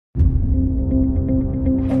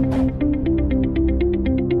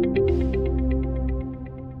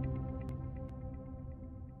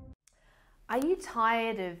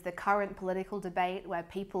tired of the current political debate where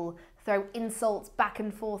people throw insults back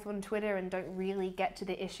and forth on Twitter and don't really get to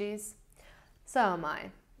the issues? So am I.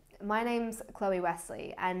 My name's Chloe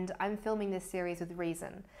Westley, and I'm filming this series with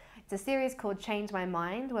reason. It's a series called Change My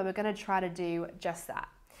Mind, where we're going to try to do just that.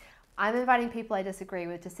 I'm inviting people I disagree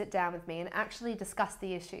with to sit down with me and actually discuss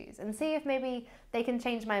the issues and see if maybe they can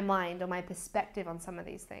change my mind or my perspective on some of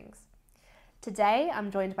these things. Today,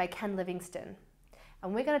 I'm joined by Ken Livingstone,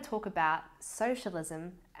 and we're going to talk about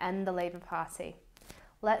socialism and the Labour Party.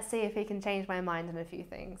 Let's see if he can change my mind on a few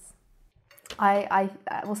things.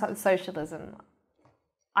 We'll start with socialism.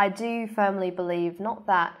 I do firmly believe not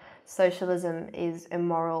that socialism is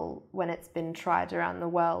immoral when it's been tried around the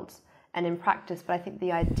world and in practice, but I think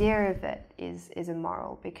the idea of it is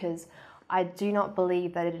immoral, because I do not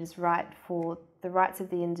believe that it is right for the rights of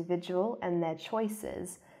the individual and their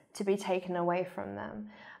choices to be taken away from them.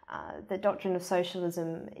 The doctrine of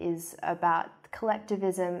socialism is about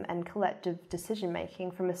collectivism and collective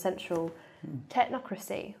decision-making from a central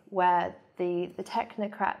technocracy, where the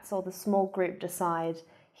technocrats or the small group decide,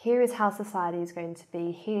 here is how society is going to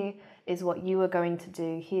be, here is what you are going to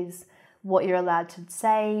do, here's what you're allowed to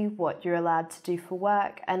say, what you're allowed to do for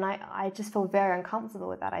work. And I just feel very uncomfortable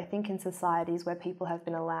with that. I think in societies where people have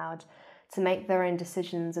been allowed to make their own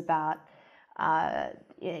decisions about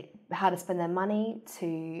how to spend their money,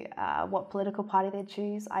 to what political party they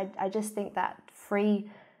choose, I just think that free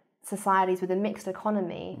societies with a mixed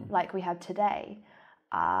economy like we have today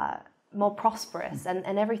are more prosperous.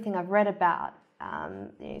 And everything I've read about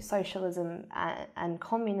socialism and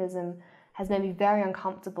communism has made me very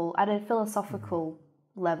uncomfortable at a philosophical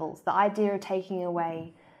levels. The idea of taking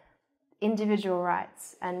away individual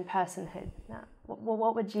rights and personhood. Now,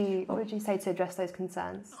 what would you say to address those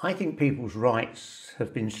concerns? I think people's rights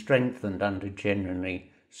have been strengthened under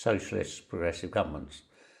genuinely socialist progressive governments.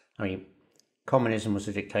 I mean, communism was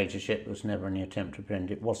a dictatorship. There was never any attempt to pretend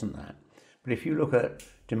it wasn't that. But if you look at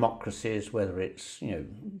democracies, whether it's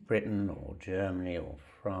Britain or Germany or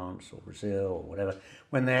France or Brazil or whatever,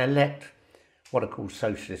 when they elect what are called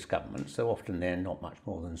socialist governments, so often they're not much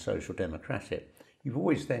more than social democratic, you've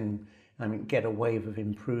always then get a wave of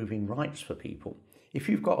improving rights for people. If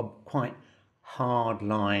you've got a quite hard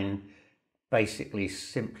line, basically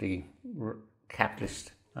simply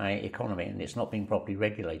capitalist economy, and it's not being properly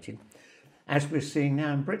regulated, as we're seeing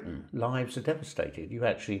now in Britain, lives are devastated. You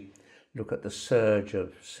actually look at the surge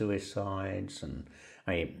of suicides and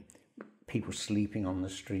people sleeping on the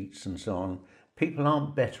streets and so on. People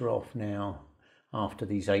aren't better off now after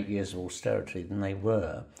these 8 years of austerity than they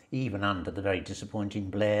were, even under the very disappointing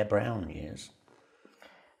Blair Brown years.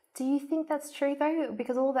 Do you think that's true though?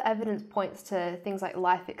 Because all the evidence points to things like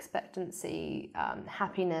life expectancy,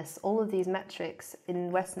 happiness, all of these metrics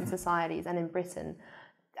in Western societies and in Britain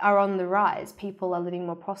are on the rise. People are living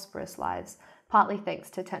more prosperous lives, partly thanks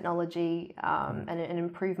to technology and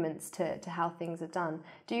improvements to how things are done.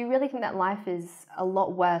 Do you really think that life is a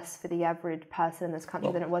lot worse for the average person in this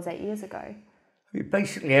country than it was 8 years ago?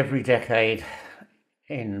 Basically, every decade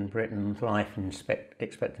in Britain, life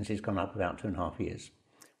expectancy has gone up about 2.5 years,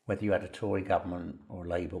 whether you had a Tory government or a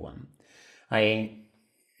Labour one.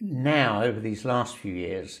 Now, over these last few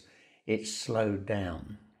years, it's slowed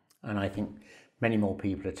down. And I think many more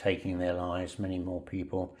people are taking their lives, many more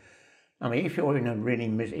people. If you're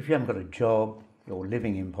in if you haven't got a job, you're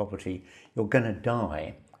living in poverty, you're going to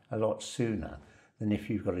die a lot sooner than if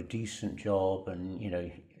you've got a decent job and,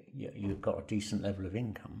 you've got a decent level of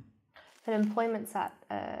income. But employment's at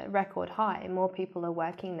a record high. More people are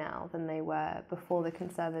working now than they were before the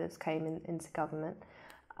Conservatives came into government.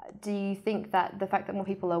 Do you think that the fact that more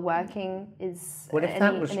people are working is an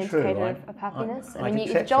indicator of happiness?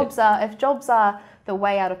 If jobs are the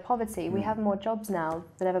way out of poverty, we have more jobs now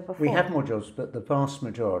than ever before. We have more jobs, but the vast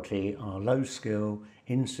majority are low skill,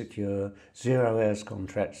 insecure, 0 hours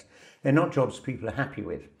contracts. They're not jobs people are happy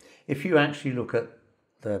with. If you actually look at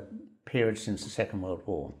the period since the Second World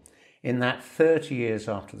War, in that 30 years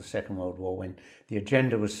after the Second World War, when the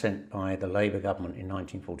agenda was sent by the Labour government in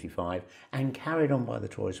 1945 and carried on by the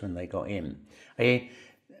Tories when they got in,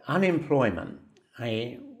 unemployment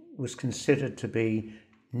was considered to be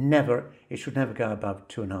it should never go above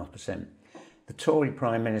 2.5%. The Tory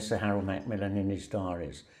Prime Minister, Harold Macmillan, in his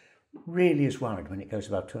diaries, really is worried when it goes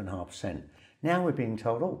above 2.5%. Now we're being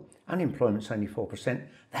told, unemployment's only 4%,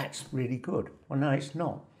 that's really good. Well, no, it's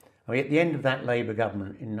not. At the end of that Labour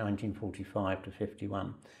government in 1945 to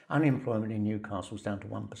 51, unemployment in Newcastle was down to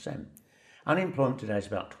 1%. Unemployment today is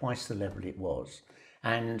about twice the level it was.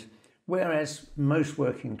 And whereas most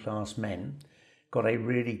working class men got a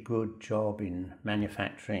really good job in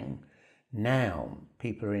manufacturing, now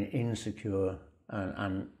people are in insecure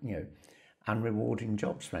and unrewarding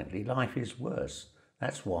jobs, frankly. Life is worse.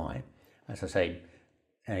 That's why, as I say,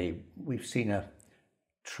 we've seen a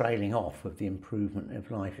trailing off of the improvement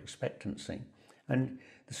of life expectancy. And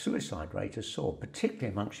the suicide rate has soared,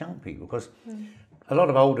 particularly amongst young people, because a lot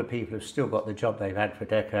of older people have still got the job they've had for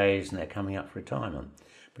decades and they're coming up for retirement.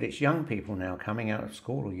 But it's young people now coming out of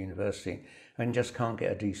school or university and just can't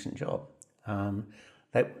get a decent job.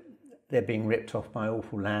 They're being ripped off by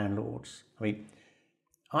awful landlords. I mean,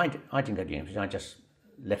 I didn't go to university. I just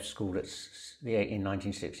left school in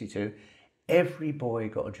 1962. Every boy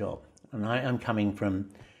got a job. And I'm coming from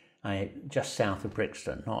just south of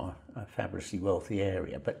Brixton, not a fabulously wealthy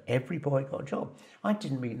area, but every boy got a job. I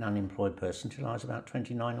didn't meet an unemployed person until I was about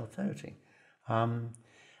 29 or 30.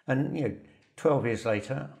 And 12 years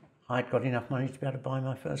later, I'd got enough money to be able to buy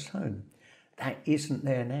my first home. That isn't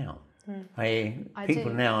there now.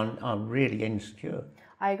 People now are really insecure.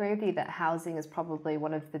 I agree with you that housing is probably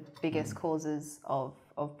one of the biggest causes of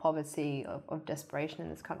poverty, of desperation in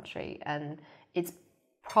this country, and it's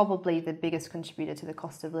probably the biggest contributor to the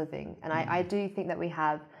cost of living. And I do think that we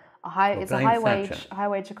have a high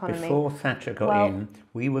wage economy. Before Thatcher got in,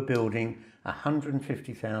 we were building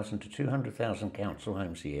 150,000 to 200,000 council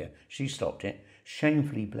homes a year. She stopped it.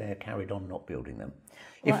 Shamefully, Blair carried on not building them.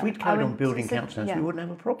 If we'd carried on building council homes, we wouldn't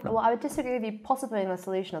have a problem. Well, I would disagree with you possibly in the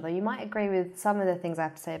solution, although you might agree with some of the things I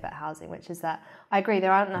have to say about housing, which is that I agree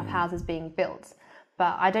there aren't enough houses being built.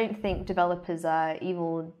 But I don't think developers are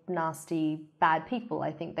evil, nasty, bad people.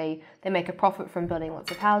 I think they make a profit from building lots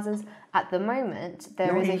of houses. At the moment,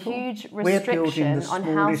 there is a huge restriction on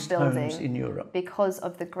house building in Europe because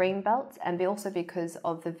of the green belt and also because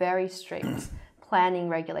of the very strict planning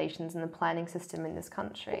regulations and the planning system in this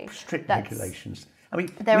country. Strict regulations. I mean,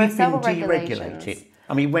 there we've are several been regulations. deregulated.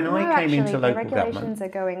 I mean, when I came into local the regulations government, are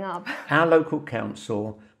going up. Our local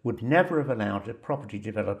council would never have allowed a property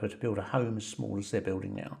developer to build a home as small as they're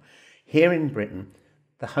building now. Here in Britain,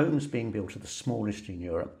 the homes being built are the smallest in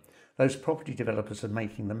Europe. Those property developers are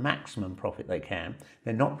making the maximum profit they can.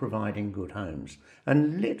 They're not providing good homes.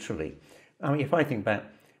 And literally, I mean, if I think back,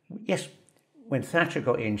 yes, when Thatcher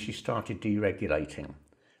got in, she started deregulating.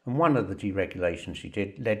 And one of the deregulations she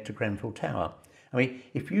did led to Grenfell Tower. I mean,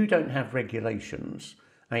 if you don't have regulations,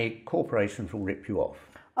 corporations will rip you off.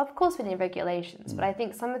 Of course we need regulations, but I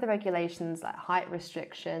think some of the regulations like height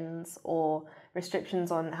restrictions or restrictions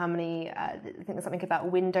on how many, I think there's something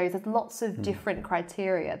about windows, there's lots of different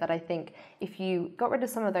criteria that I think if you got rid of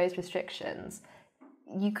some of those restrictions,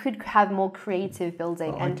 you could have more creative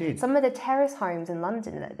building. Some of the terrace homes in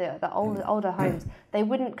London, the older homes, they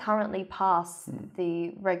wouldn't currently pass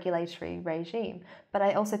the regulatory regime. But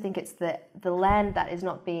I also think it's the land that is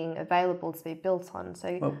not being available to be built on.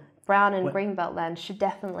 So brown and greenbelt land should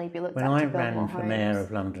definitely be looked at to build more homes. When I ran for mayor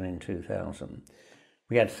of London in 2000,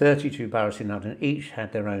 we had 32 boroughs in London. Each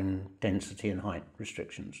had their own density and height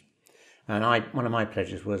restrictions. And one of my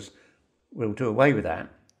pledges was, we'll do away with that.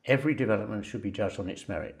 Every development should be judged on its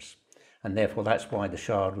merits, and therefore that's why the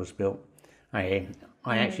Shard was built.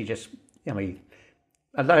 Actually just, I mean,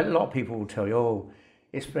 a lot of people will tell you,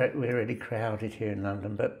 we're really crowded here in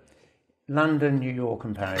London, but London, New York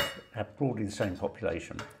and Paris have broadly the same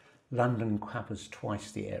population. London covers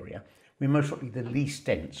twice the area. We're most likely the least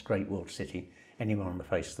dense great world city anywhere on the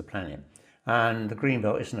face of the planet. And the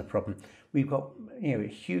Greenbelt isn't a problem. We've got a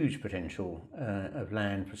huge potential of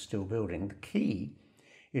land for still building. The key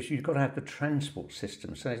is you've got to have the transport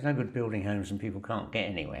system. So there's no good building homes and people can't get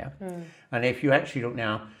anywhere. And if you actually look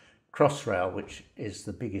now, Crossrail, which is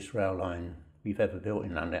the biggest rail line we've ever built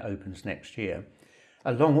in London, it opens next year,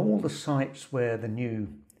 along all the sites where the new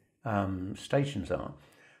stations are,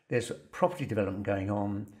 there's property development going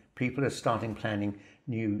on. People are starting planning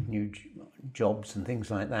new jobs and things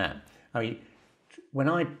like that. I mean, when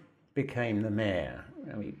I became the mayor,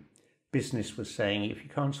 business was saying, if you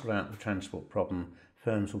can't sort out the transport problem,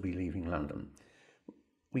 firms will be leaving London.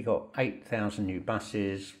 We got 8,000 new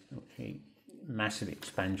buses, massive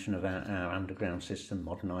expansion of our underground system,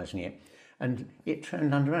 modernising it, and it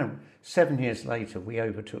turned London around. 7 years later, we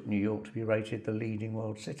overtook New York to be rated the leading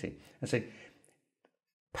world city. And so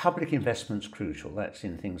public investment's crucial. That's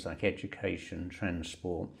in things like education,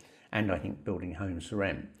 transport, and I think building homes for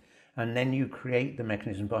rent. And then you create the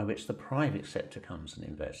mechanism by which the private sector comes and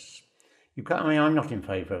invests. I'm not in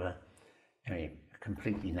favour of a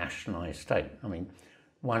completely nationalised state. I mean,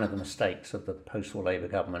 one of the mistakes of the post-war Labour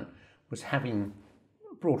government was having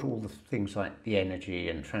brought all the things like the energy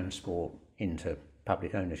and transport into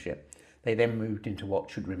public ownership. They then moved into what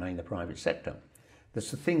should remain the private sector.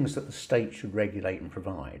 There's the things that the state should regulate and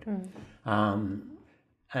provide.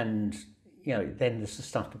 And then there's the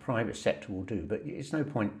stuff the private sector will do. But it's no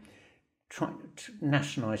point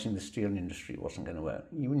nationalising the steel industry. Wasn't going to work.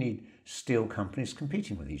 You need steel companies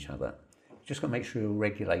competing with each other. You just got to make sure you're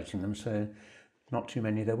regulating them so not too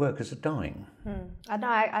many of their workers are dying.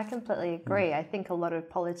 I completely agree. I think a lot of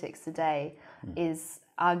politics today is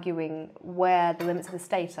arguing where the limits of the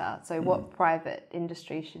state are. So what private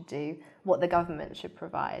industry should do, what the government should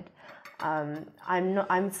provide.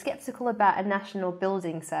 I'm sceptical about a national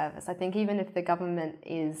building service. I think even if the government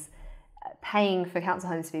is paying for council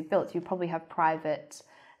homes to be built, you probably have private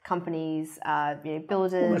companies,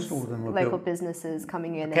 builders, local businesses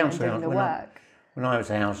coming in and doing the work. When I was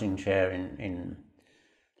a housing chair in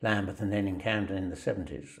Lambeth and then in Camden in the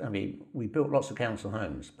 70s, I mean, we built lots of council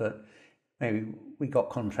homes, but maybe we got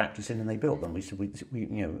contractors in and they built them. We said,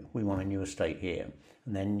 we want a new estate here.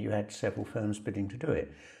 And then you had several firms bidding to do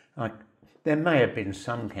it. There may have been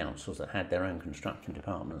some councils that had their own construction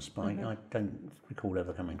departments, but I don't recall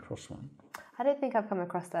ever coming across one. I don't think I've come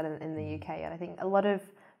across that in the UK yet. I think a lot of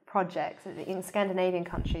projects in Scandinavian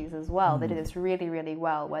countries as well, they do this really, really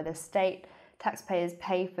well, where the state taxpayers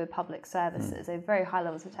pay for public services. They have very high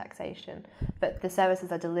levels of taxation, but the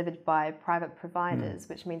services are delivered by private providers,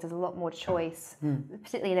 which means there's a lot more choice,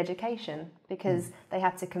 particularly in education, because they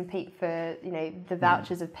have to compete for the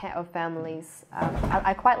vouchers of families.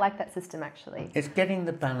 I quite like that system, actually. It's getting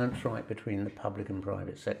the balance right between the public and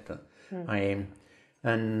private sector. And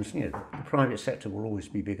the private sector will always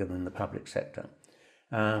be bigger than the public sector.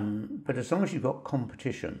 But as long as you've got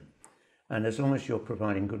competition, and as long as you're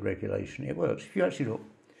providing good regulation, it works. If you actually look,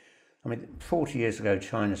 40 years ago,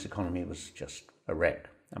 China's economy was just a wreck.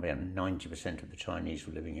 90% of the Chinese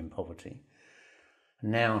were living in poverty.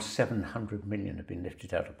 Now 700 million have been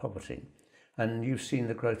lifted out of poverty. And you've seen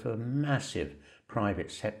the growth of a massive private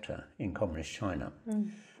sector in communist China.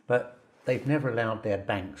 But they've never allowed their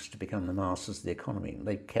banks to become the masters of the economy.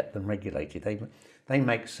 They've kept them regulated. They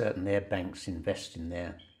make certain their banks invest in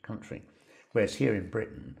their country. Whereas here in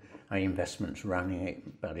Britain, our investment's running at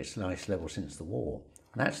about its lowest level since the war.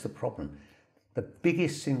 And that's the problem. The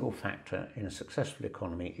biggest single factor in a successful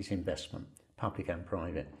economy is investment, public and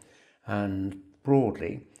private. And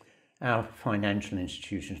broadly, our financial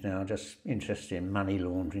institutions now are just interested in money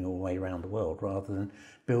laundering all the way around the world rather than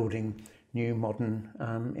building new modern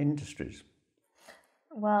industries.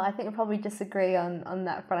 Well, I think we'll probably disagree on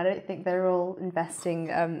that front. I don't think they're all investing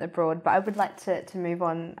abroad, but I would like to move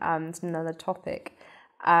on to another topic.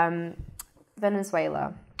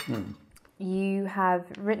 Venezuela. You have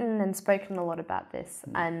written and spoken a lot about this,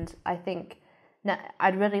 and I think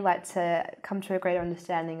I'd really like to come to a greater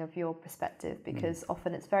understanding of your perspective, because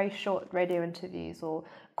often it's very short radio interviews or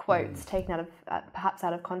quotes taken out of perhaps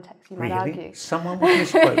out of context, you might argue. Someone would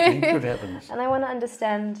misquote me, good heavens. And I want to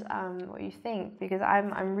understand what you think, because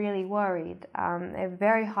I'm really worried. They have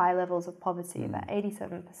very high levels of poverty, about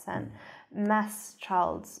 87%, mass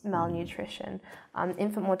child malnutrition,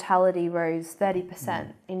 infant mortality rose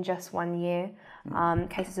 30% in just 1 year.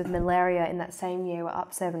 Cases of malaria in that same year were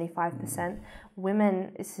up 75%.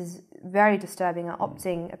 Women, this is very disturbing, are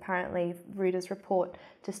opting, apparently, Reuters report,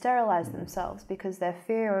 to sterilise themselves because their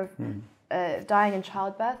fear of dying in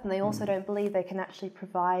childbirth, and they also don't believe they can actually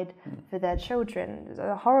provide for their children. It's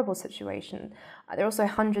a horrible situation. There are also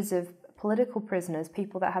hundreds of political prisoners,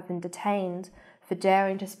 people that have been detained for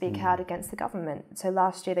daring to speak out against the government. So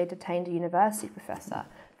last year they detained a university professor,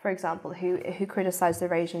 for example, who criticised the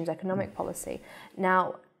regime's economic policy.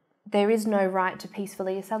 Now, there is no right to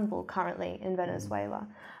peacefully assemble currently in Venezuela.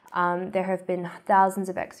 There have been thousands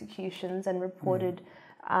of executions and reported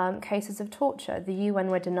cases of torture. The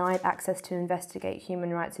UN were denied access to investigate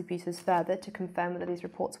human rights abuses further to confirm whether these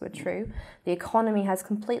reports were true. The economy has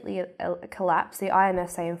completely collapsed. The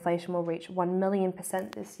IMF say inflation will reach 1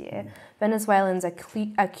 million% this year. Venezuelans are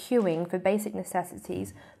queuing for basic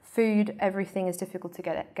necessities. Food, everything is difficult to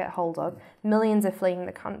get hold of. Millions are fleeing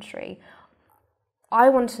the country. I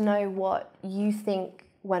want to know what you think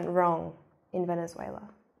went wrong in Venezuela.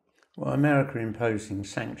 Well, America imposing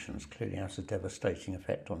sanctions clearly has a devastating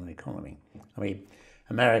effect on the economy.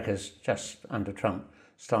 America's just under Trump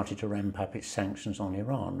started to ramp up its sanctions on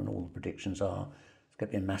Iran, and all the predictions are there's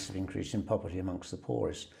going to be a massive increase in poverty amongst the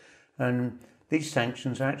poorest. And these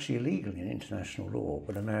sanctions are actually illegal in international law,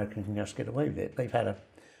 but America can just get away with it. They've had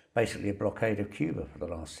basically a blockade of Cuba for the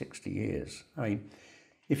last 60 years.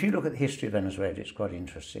 If you look at the history of Venezuela, it's quite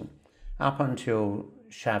interesting. Up until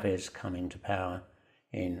Chavez coming to power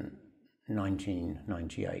in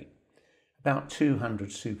 1998, about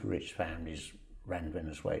 200 super-rich families ran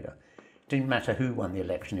Venezuela. It didn't matter who won the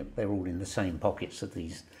election, they were all in the same pockets of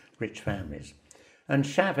these rich families. And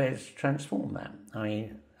Chavez transformed that.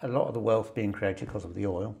 a lot of the wealth being created because of the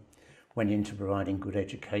oil went into providing good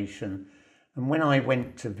education. And when I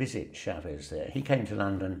went to visit Chavez there, he came to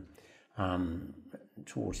London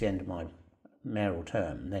towards the end of my mayoral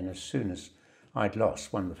term. Then as soon as I'd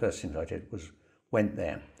lost, one of the first things I did was went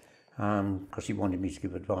there because he wanted me to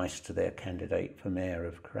give advice to their candidate for mayor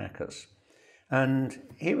of Caracas. And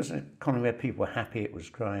it was an economy where people were happy, it was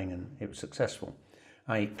growing and it was successful.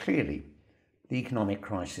 Clearly, the economic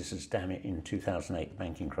crisis has damaged, in 2008, the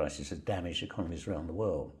banking crisis has damaged economies around the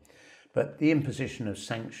world. But the imposition of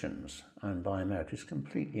sanctions by America is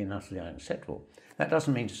completely and utterly unacceptable. That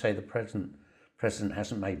doesn't mean to say the president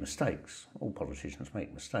hasn't made mistakes. All politicians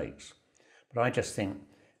make mistakes. But I just think,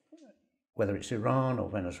 whether it's Iran or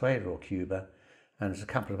Venezuela or Cuba, and there's a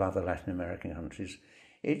couple of other Latin American countries,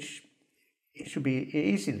 it should be,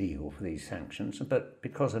 it is illegal for these sanctions, but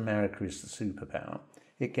because America is the superpower,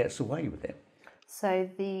 it gets away with it. So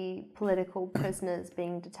the political prisoners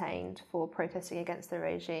being detained for protesting against the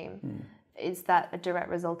regime, is that a direct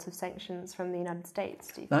result of sanctions from the United States,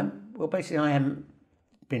 do you think? No, well, basically I haven't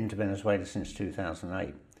been to Venezuela since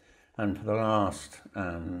 2008, and for the last,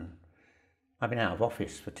 I've been out of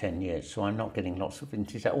office for 10 years, so I'm not getting lots of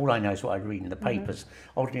insight. All I know is what I read in the papers.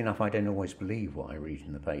 Oddly enough, I don't always believe what I read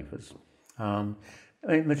in the papers.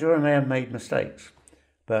 Maduro may have made mistakes,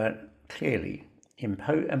 but clearly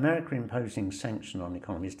America imposing sanction on the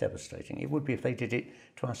economy is devastating. It would be if they did it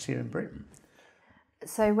to us here in Britain.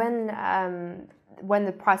 So when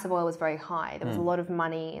the price of oil was very high, there was a lot of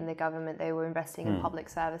money in the government. They were investing in public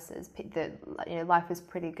services. Life was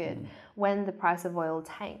pretty good. When the price of oil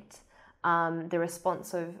tanked, the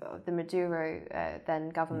response of the Maduro then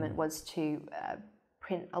government was to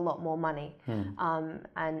print a lot more money.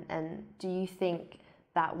 And do you think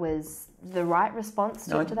that was the right response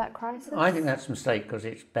to that crisis? I think that's a mistake because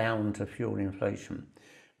it's bound to fuel inflation.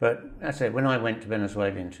 But as I say, when I went to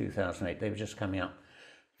Venezuela in 2008, they were just coming up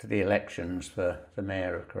to the elections for the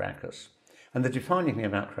mayor of Caracas. And the defining thing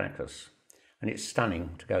about Caracas, and it's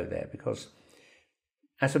stunning to go there, because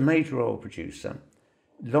as a major oil producer,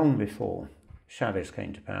 long before Chavez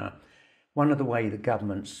came to power, one of the ways the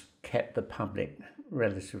governments kept the public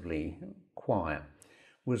relatively quiet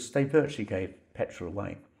was they virtually gave petrol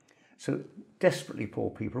away. So desperately poor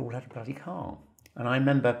people all had a bloody car. And I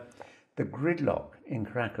remember the gridlock in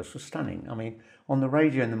Caracas was stunning. I mean, on the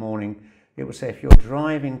radio in the morning, it would say, if you're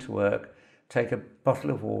driving to work, take a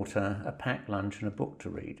bottle of water, a packed lunch and a book to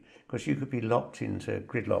read, because you could be locked into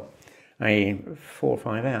gridlock 4 or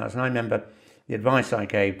 5 hours. And I remember the advice I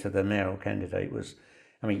gave to the mayoral candidate was,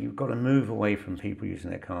 you've got to move away from people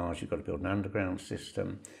using their cars, you've got to build an underground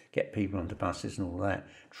system, get people onto buses and all that.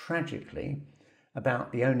 Tragically,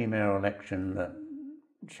 about the only mayoral election that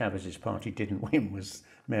Chavez's party didn't win was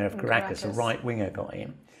mayor of Caracas. A right-winger got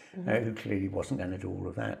in, who clearly wasn't going to do all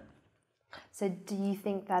of that. So do you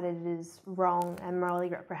think that it is wrong and morally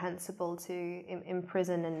reprehensible to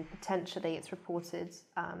imprison and potentially, it's reported,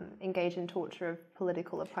 engage in torture of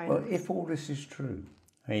political opponents? Well, if all this is true,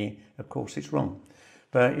 of course it's wrong.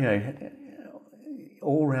 But,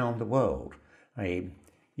 all around the world,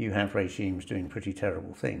 you have regimes doing pretty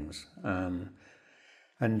terrible things.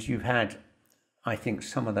 And you've had, I think,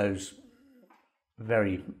 some of those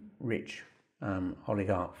very rich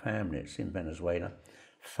oligarch families in Venezuela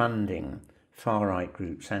funding far-right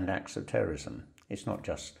groups and acts of terrorism. It's not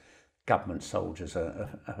just government soldiers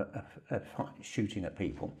are shooting at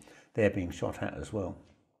people. They're being shot at as well.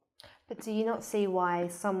 But do you not see why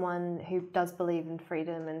someone who does believe in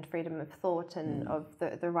freedom and freedom of thought and of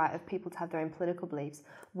the right of people to have their own political beliefs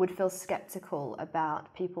would feel sceptical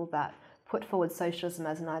about people that put forward socialism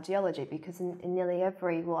as an ideology? Because in nearly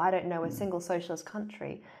every, I don't know a single socialist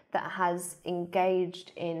country that has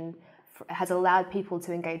has allowed people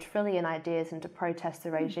to engage freely in ideas and to protest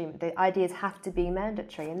the regime. The ideas have to be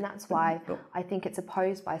mandatory, and that's why I think it's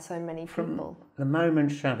opposed by so many people. From the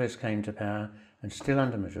moment Chavez came to power, and still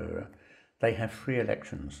under Maduro, they have free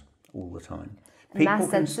elections all the time. Mass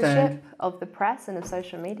censorship of the press and of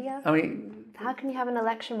social media. How can you have an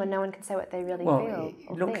election when no one can say what they really feel?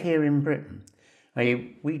 Look here in Britain.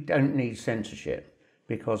 We don't need censorship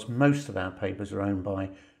because most of our papers are owned by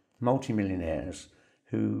multimillionaires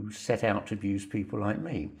who set out to abuse people like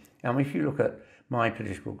me. If you look at my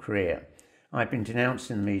political career, I've been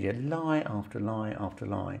denounced in the media lie after lie after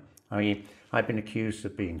lie. I've been accused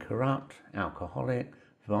of being corrupt, alcoholic,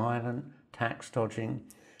 violent, tax dodging.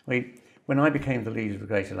 When I became the leader of the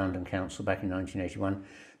Greater London Council back in 1981,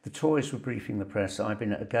 the Tories were briefing the press that I'd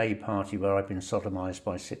been at a gay party where I'd been sodomised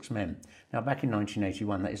by 6 men. Now, back in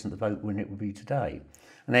 1981, that isn't the vote win it would be today.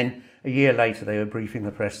 And then a year later, they were briefing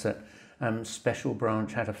the press that special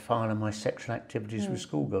branch had a file on my sexual activities with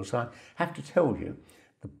schoolgirls. So I have to tell you,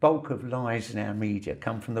 the bulk of lies in our media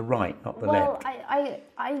come from the right, not the left. Well,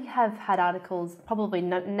 I have had articles, probably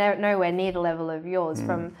nowhere near the level of yours,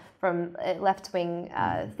 from left-wing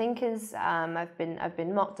thinkers. I've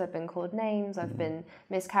been mocked, I've been called names, I've been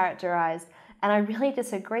mischaracterized, and I really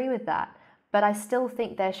disagree with that. But I still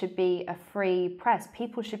think there should be a free press.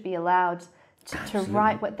 People should be allowed to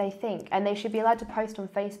write what they think, and they should be allowed to post on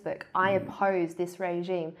Facebook, I oppose this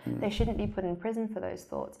regime. They shouldn't be put in prison for those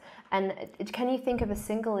thoughts. And can you think of a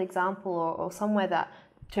single example or somewhere that,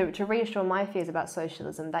 to reassure my fears about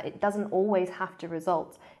socialism, that it doesn't always have to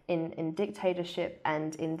result in dictatorship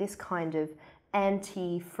and in this kind of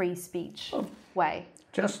anti-free speech way?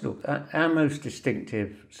 Just look, our most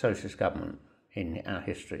distinctive socialist government in our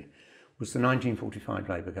history was the 1945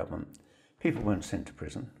 Labour government. People weren't sent to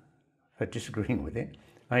prison for disagreeing with it.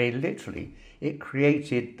 Literally, it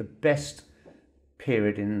created the best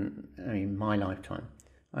period in my lifetime.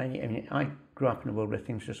 I grew up in a world where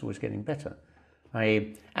things were just always getting better.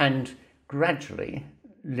 And gradually,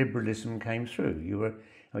 liberalism came through.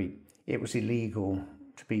 It was illegal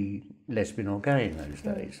to be lesbian or gay in those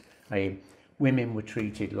days. Women were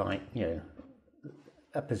treated like,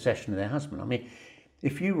 a possession of their husband.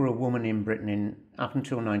 If you were a woman in Britain up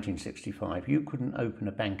until 1965, you couldn't open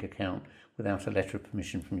a bank account without a letter of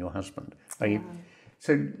permission from your husband.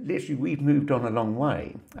 So literally, we've moved on a long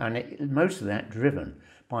way, and most of that driven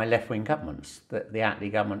by left-wing governments, the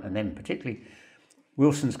Attlee government, and then particularly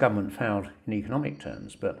Wilson's government failed in economic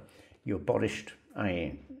terms, but you abolished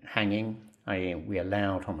hanging, we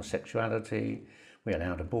allowed homosexuality, we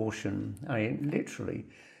allowed abortion. Literally,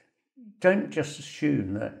 don't just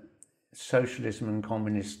assume that socialism and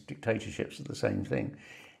communist dictatorships are the same thing.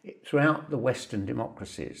 Throughout the Western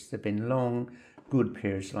democracies, there have been long, good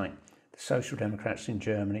periods like the Social Democrats in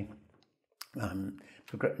Germany,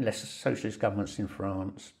 less socialist governments in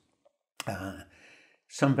France,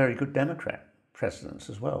 some very good Democrat presidents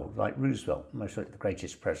as well, like Roosevelt, most likely the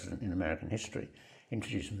greatest president in American history,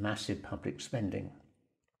 introduced massive public spending.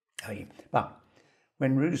 But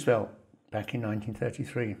when Roosevelt, back in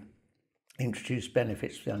 1933, introduced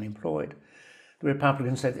benefits for the unemployed, the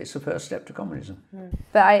Republicans said it's the first step to communism.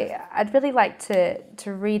 But I'd really like to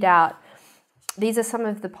read out, these are some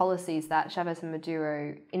of the policies that Chavez and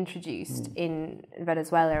Maduro introduced in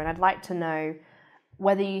Venezuela, and I'd like to know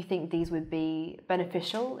whether you think these would be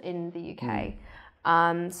beneficial in the UK.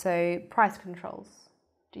 So price controls,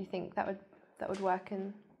 do you think that would work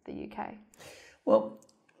in the UK? Well,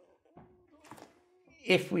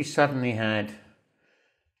 if we suddenly had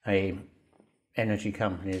energy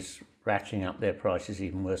companies ratcheting up their prices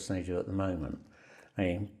even worse than they do at the moment,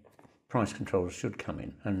 price controls should come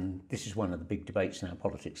in, and this is one of the big debates in our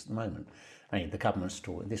politics at the moment. The government's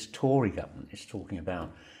this Tory government is talking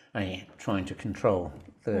about trying to control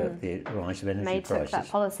the rise of energy May prices. took that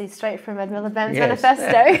policy straight from Ed Miliband's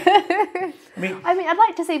manifesto. I'd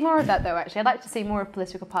like to see more of that, though, actually. I'd like to see more of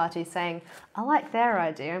political parties saying, I like their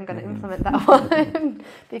idea, I'm going to implement that one,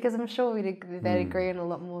 because I'm sure they'd agree on a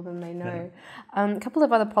lot more than they know. A couple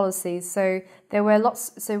of other policies. So there were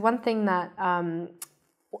lots. So one thing that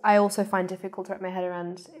I also find difficult to wrap my head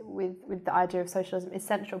around with the idea of socialism is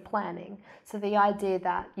central planning. So the idea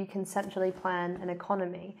that you can centrally plan an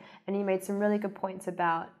economy, and you made some really good points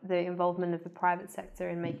about the involvement of the private sector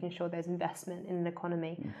in making sure there's investment in an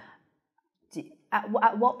economy.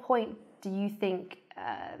 At what point do you think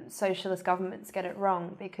socialist governments get it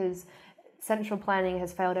wrong? Because central planning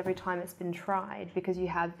has failed every time it's been tried because you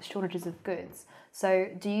have shortages of goods. So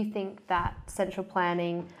do you think that central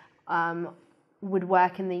planning would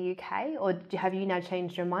work in the UK, or have you now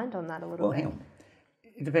changed your mind on that a little bit? Hang on.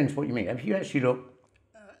 It depends what you mean. If you actually look,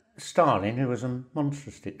 Stalin, who was a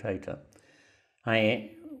monstrous dictator,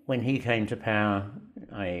 when he came to power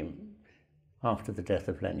after the death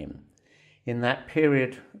of Lenin, in that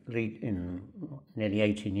period, in nearly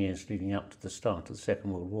 18 years leading up to the start of the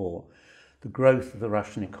Second World War, the growth of the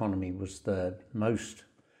Russian economy was the most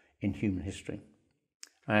in human history.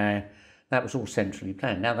 That was all centrally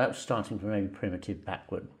planned. Now, that was starting from a very primitive,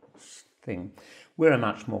 backward thing. We're a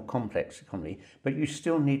much more complex economy, but you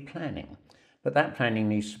still need planning. But that planning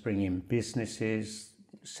needs to bring in businesses,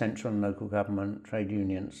 central and local government, trade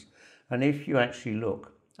unions. And if you actually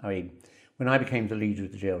look, when I became the leader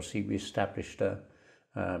of the GLC, we established a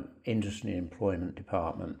industry and employment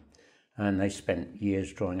department, and they spent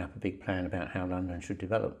years drawing up a big plan about how London should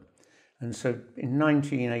develop. And so in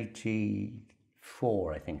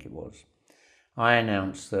 1984, I think it was, I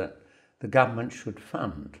announced that the government should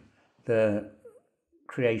fund the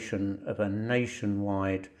creation of a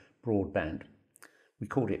nationwide broadband, We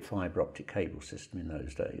called it fibre optic cable system in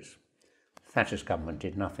those days. Thatcher's government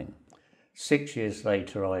did nothing. 6 years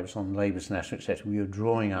later, I was on Labour's National Executive. We were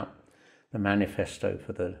drawing up the manifesto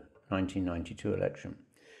for the 1992 election,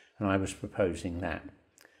 and I was proposing that.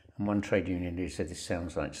 And one trade union leader said, this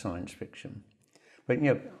sounds like science fiction. But,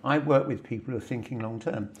 I work with people who are thinking long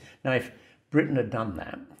term. Now, if Britain had done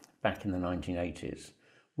that back in the 1980s,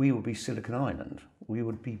 we would be Silicon Island. We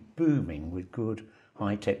would be booming with good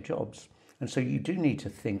high-tech jobs. And so you do need to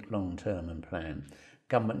think long term and plan.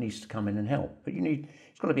 Government needs to come in and help. But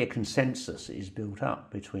it's got to be a consensus that is built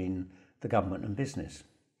up between the government and business.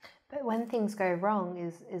 But when things go wrong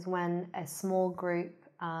is when a small group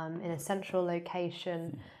in a central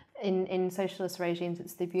location, in socialist regimes,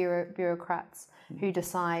 it's the bureaucrats who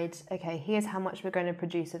decide, okay, here's how much we're going to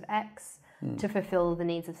produce of X to fulfill the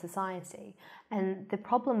needs of society. And the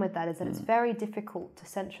problem with that is that it's very difficult to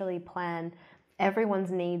centrally plan everyone's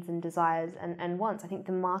needs and desires and wants. I think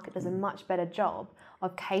the market does a much better job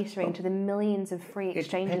of catering to the millions of free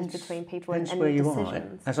exchanges between people and where you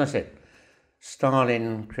decisions. Are. As I said,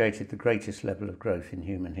 Stalin created the greatest level of growth in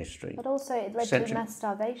human history. But also it led to mass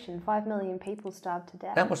starvation. 5 million people starved to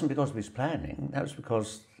death. That wasn't because of his planning. That was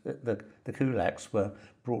because the kulaks were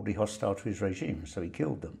broadly hostile to his regime, so he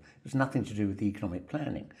killed them. It was nothing to do with the economic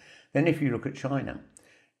planning. Then if you look at China,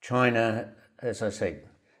 as I say,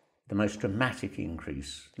 the most dramatic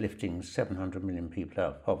increase, lifting 700 million people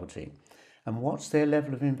out of poverty. And what's their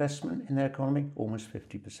level of investment in their economy? Almost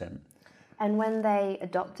 50%. And when they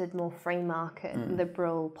adopted more free market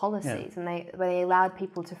liberal policies and where they allowed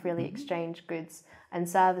people to freely exchange goods and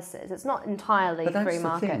services, it's not entirely free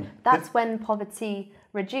market. That's when poverty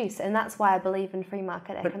reduced, and that's why I believe in free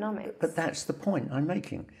market economics. But that's the point I'm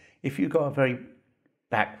making. If you've got a very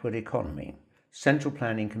backward economy, central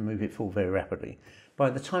planning can move it forward very rapidly. By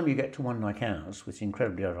the time you get to one like ours, which is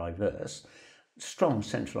incredibly diverse, strong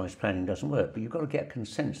centralised planning doesn't work, but you've got to get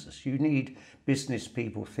consensus. You need business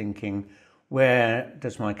people thinking, where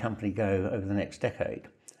does my company go over the next decade?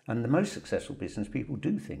 And the most successful business people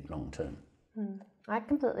do think long term. I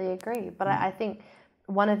completely agree, but I think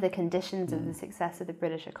one of the conditions of the success of the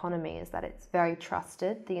British economy is that it's very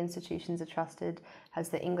trusted. The institutions are trusted, has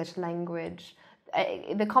the English language.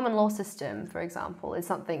 The common law system, for example, is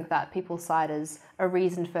something that people cite as a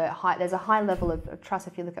reason for there's a high level of trust.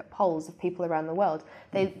 If you look at polls of people around the world,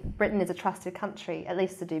 Britain is a trusted country, at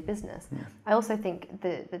least to do business. I also think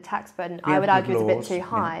the tax burden, I would argue, is a bit too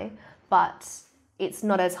high, but it's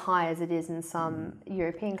not as high as it is in some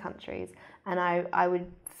European countries. And I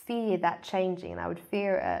would fear that changing, and I would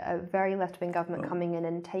fear a very left-wing government coming in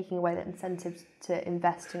and taking away that incentive to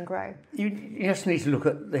invest and grow. You just need to look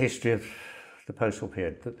at the history of the post-war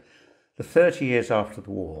period. The 30 years after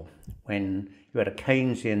the war, when you had a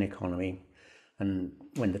Keynesian economy and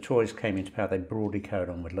when the Tories came into power, they broadly carried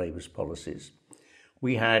on with Labour's policies.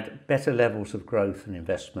 We had better levels of growth and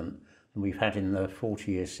investment than we've had in the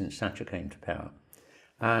 40 years since Thatcher came to power.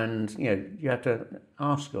 And, you have to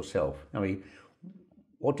ask yourself,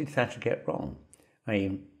 what did Thatcher get wrong?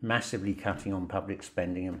 Massively cutting on public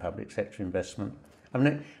spending and public sector investment.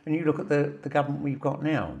 And you look at the government we've got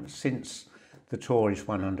now, since the Tories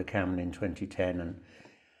won under Cameron in 2010 and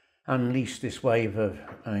unleashed this wave of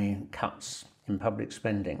cuts in public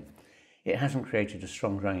spending. It hasn't created a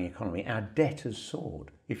strong growing economy. Our debt has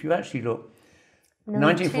soared. If you actually look,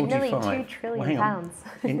 nearly £2 trillion.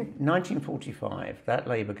 In 1945, that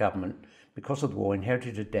Labour government, because of the war,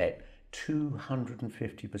 inherited a debt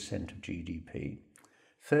 250% of GDP.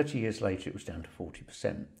 30 years later, it was down to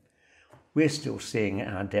 40%. We're still seeing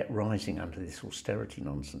our debt rising under this austerity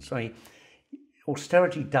nonsense.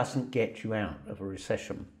 Austerity doesn't get you out of a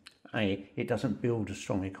recession. It doesn't build a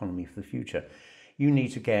strong economy for the future. You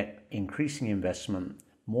need to get increasing investment,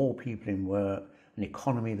 more people in work, an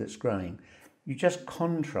economy that's growing. You just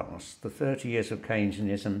contrast the 30 years of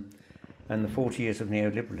Keynesianism and the 40 years of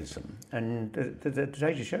neoliberalism, and the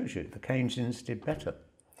data shows you the Keynesians did better.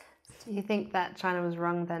 Do you think that China was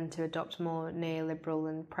wrong then to adopt more neoliberal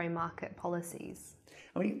and pro-market policies?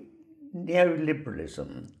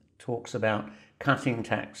 Neoliberalism talks about cutting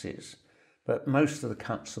taxes, but most of the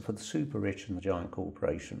cuts are for the super rich and the giant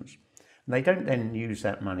corporations. And they don't then use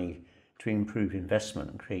that money to improve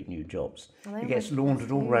investment and create new jobs. It gets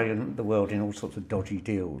laundered all around the world in all sorts of dodgy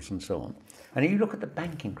deals and so on. And you look at the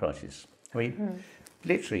banking crisis.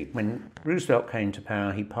 Literally, when Roosevelt came to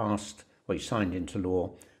power, he signed into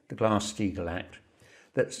law the Glass-Steagall Act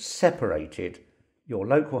that separated your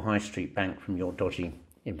local high street bank from your dodgy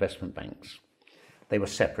investment banks. They were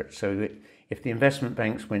separate, so if the investment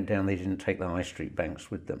banks went down, they didn't take the high street banks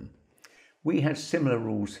with them. We had similar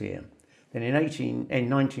rules here. Then in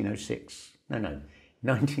 1906,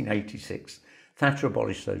 1986, Thatcher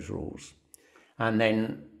abolished those rules. And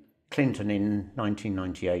then Clinton in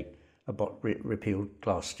 1998 repealed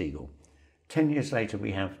Glass-Steagall. 10 years later,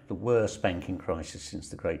 we have the worst banking crisis since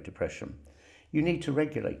the Great Depression. You need to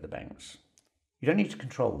regulate the banks. You don't need to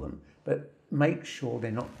control them, but make sure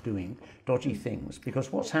they're not doing dodgy things.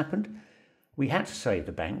 Because what's happened, we had to save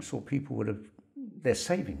the banks or people would have, their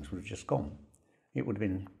savings would have just gone. It would have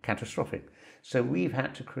been catastrophic. So we've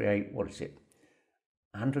had to create, what is it,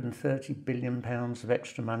 130 billion pounds of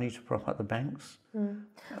extra money to prop up the banks.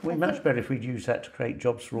 We're much better if we'd use that to create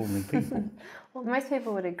jobs for ordinary people. Well, most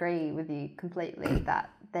people would agree with you completely that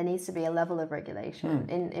there needs to be a level of regulation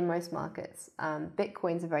in most markets.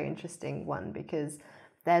 Bitcoin's a very interesting one because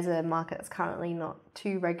there's a market that's currently not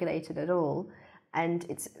too regulated at all, and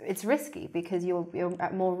it's risky because you're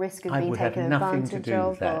at more risk of being taken advantage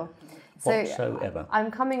of. Whatsoever.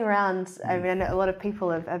 I'm coming around. I mean, I know a lot of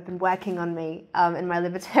people have been working on me in my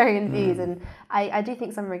libertarian views, and I do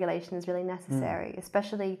think some regulation is really necessary,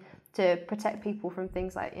 especially to protect people from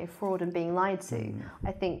things like fraud and being lied to.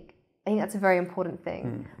 I think that's a very important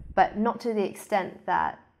thing, but not to the extent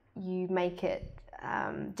that you make it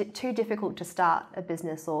too difficult to start a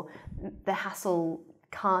business, or the hassle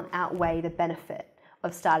can't outweigh the benefit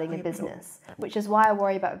of starting a business, which is why I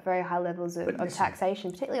worry about very high levels of taxation,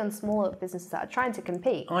 particularly on smaller businesses that are trying to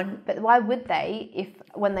compete. But why would they, if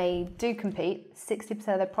when they do compete, 60%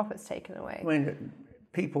 of their profits taken away?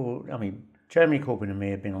 Jeremy Corbyn and me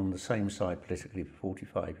have been on the same side politically for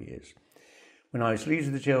 45 years. When I was leader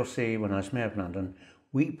of the GLC, when I was Mayor of London,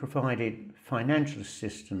 we provided financial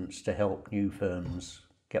assistance to help new firms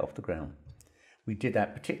get off the ground. We did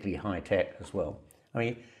that particularly high tech as well.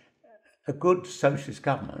 A good socialist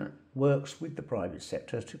government works with the private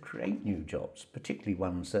sector to create new jobs, particularly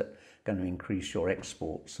ones that are going to increase your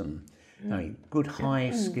exports and good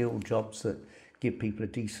high-skilled jobs that give people a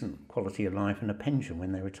decent quality of life and a pension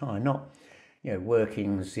when they retire, not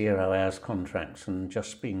working 0-hours contracts and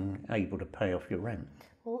just being able to pay off your rent.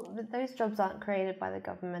 Well, those jobs aren't created by the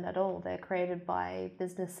government at all. They're created by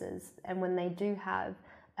businesses, and when they do have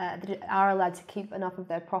are allowed to keep enough of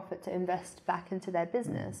their profit to invest back into their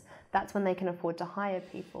business, that's when they can afford to hire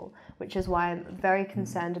people, which is why I'm very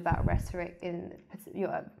concerned about rhetoric in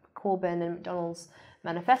Corbyn and McDonnell's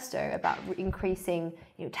manifesto about increasing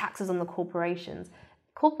taxes on the corporations.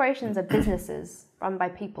 Corporations are businesses run by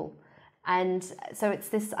people. And so it's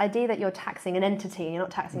this idea that you're taxing an entity and you're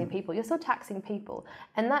not taxing people. You're still taxing people.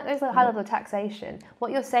 And that goes to a high level of taxation.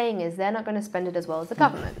 What you're saying is they're not going to spend it as well as the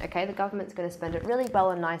government, okay? The government's going to spend it really well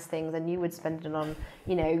on nice things, and you would spend it on,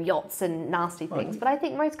 yachts and nasty things. But I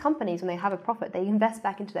think most companies, when they have a profit, they invest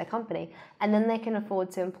back into their company, and then they can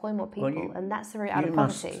afford to employ more people, and that's the route out of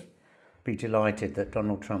poverty. You must be delighted that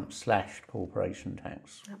Donald Trump slashed corporation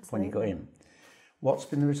tax when he got in. What's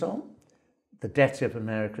been the result? The debt of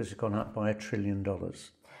America has gone up by $1 trillion.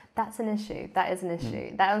 That's an issue. That is an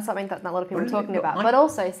issue. That is something that not a lot of people are talking about. But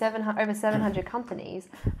also, over 700 companies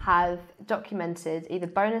have documented either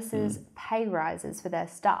bonuses, pay rises for their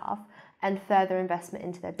staff, and further investment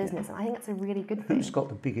into their business. And I think that's a really good thing. Who's got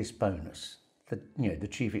the biggest bonus? The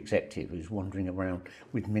chief executive who's wandering around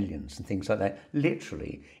with millions and things like that.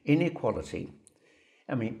 Literally, inequality.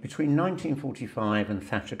 Between 1945 and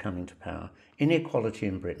Thatcher coming to power, inequality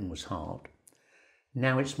in Britain was halved.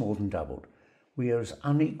 Now it's more than doubled. We are as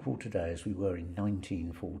unequal today as we were in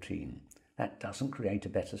 1914. That doesn't create a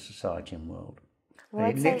better society and world. Well,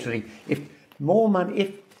 literally, if more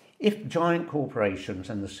money, if giant corporations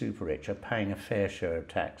and the super rich are paying a fair share of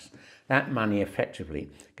tax, that money effectively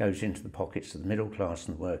goes into the pockets of the middle class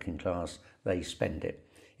and the working class. They spend it.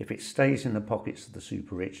 If it stays in the pockets of the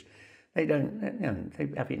super rich, they don't. They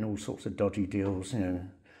have it in all sorts of dodgy deals.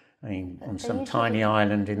 On some tiny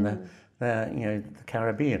island in the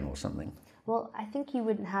Caribbean or something. Well, I think they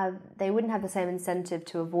wouldn't have the same incentive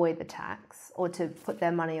to avoid the tax or to put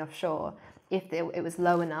their money offshore if it was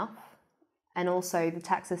low enough, and also the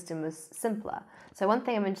tax system was simpler. So one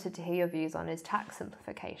thing I'm interested to hear your views on is tax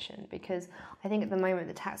simplification, because I think at the moment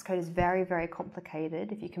the tax code is very, very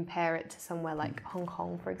complicated. If you compare it to somewhere like Hong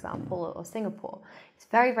Kong, for example, or Singapore, it's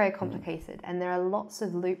very, very complicated, and there are lots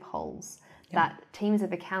of loopholes that teams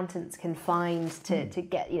of accountants can find to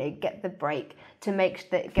get the break to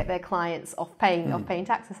get their clients off paying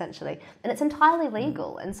tax essentially, and it's entirely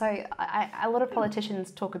legal. And so a lot of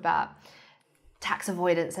politicians talk about tax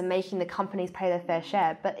avoidance and making the companies pay their fair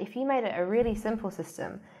share, but if you made it a really simple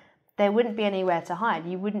system, there wouldn't be anywhere to hide.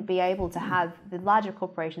 You wouldn't be able to have the larger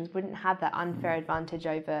corporations wouldn't have that unfair advantage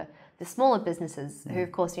over the smaller businesses who,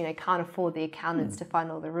 of course, can't afford the accountants to find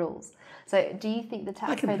all the rules. So do you think the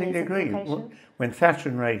tax code is simplification? When Thatcher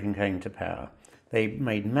and Reagan came to power, They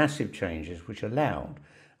made massive changes which allowed,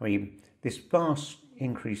 this vast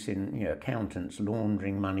increase in accountants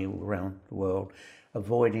laundering money all around the world,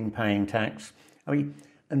 avoiding paying tax. And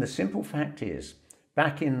the simple fact is,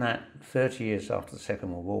 back in that 30 years after the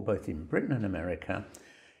Second World War, both in Britain and America,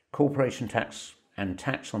 corporation tax and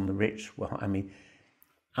tax on the rich were,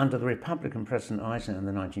 under the Republican President Eisenhower in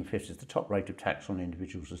the 1950s, the top rate of tax on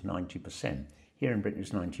individuals was 90%. Here in Britain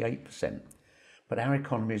it was 98%. But our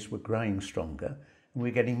economies were growing stronger and we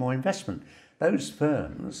were getting more investment. Those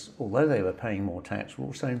firms, although they were paying more tax, were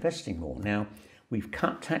also investing more. Now, we've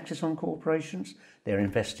cut taxes on corporations. They're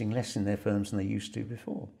investing less in their firms than they used to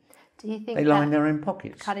before. Do you think they line their own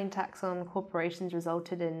pockets? Cutting tax on corporations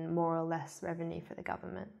resulted in more or less revenue for the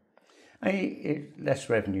government? Less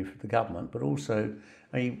revenue for the government, but also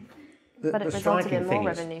but it resulted in more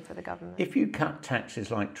revenue for the government. If you cut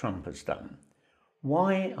taxes like Trump has done,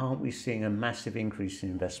 why aren't we seeing a massive increase in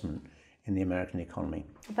investment in the American economy?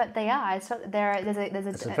 But they are. There's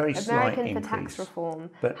a very slight American for increase, tax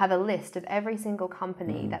reform have a list of every single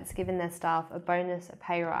company that's given their staff a bonus, a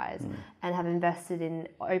pay rise, and have invested in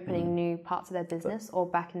opening new parts of their business or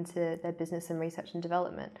back into their business and research and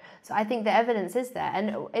development. So I think the evidence is there,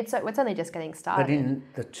 and it's only just getting started. But in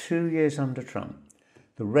the 2 years under Trump,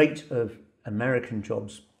 the rate of American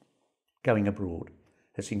jobs going abroad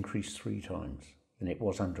has increased 3 times than it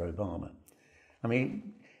was under Obama.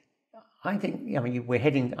 I think we're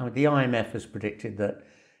heading. The IMF has predicted that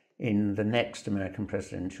in the next American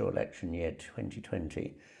presidential election year,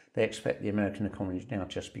 2020, they expect the American economy to now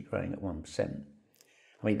just be growing at 1%.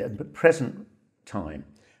 At the present time,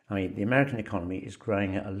 the American economy is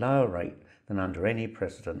growing at a lower rate than under any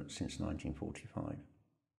president since 1945.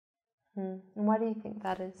 And why do you think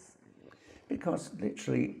that is? Because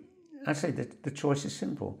literally, I say that the choice is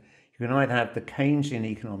simple. You can either have the Keynesian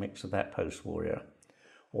economics of that post-war era,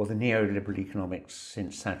 or the neoliberal economics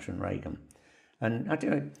since Thatcher and Reagan. And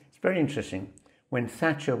it's very interesting. When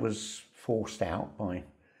Thatcher was forced out by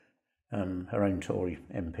her own Tory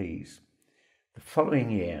MPs, the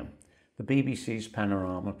following year, the BBC's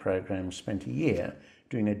Panorama programme spent a year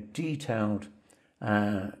doing a detailed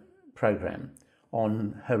programme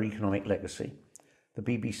on her economic legacy. The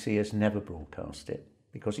BBC has never broadcast it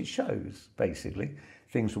because it shows, basically,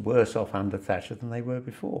 things were worse off under Thatcher than they were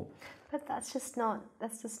before. But that's just not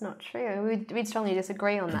true. We'd strongly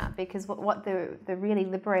disagree on that, because what the really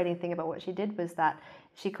liberating thing about what she did was that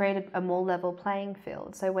she created a more level playing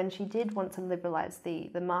field. So when she did want to liberalise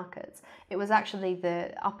the markets, it was actually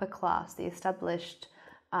the upper class, the established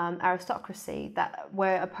aristocracy that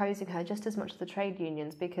were opposing her just as much as the trade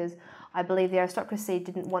unions, because I believe the aristocracy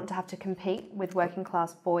didn't want to have to compete with working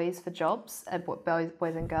class boys for jobs,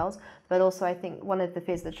 boys and girls. But also I think one of the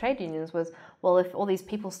fears of the trade unions was, well, if all these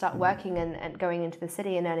people start working and going into the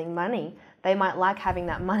city and earning money, they might like having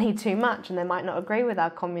that money too much and they might not agree with our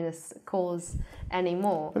communist cause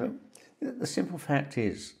anymore. But the simple fact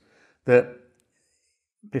is that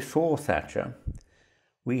before Thatcher,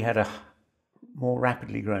 we had a more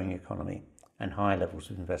rapidly growing economy and higher levels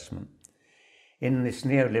of investment. In this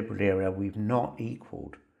neoliberal era, we've not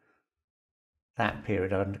equalled that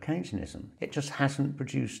period under Keynesianism. It just hasn't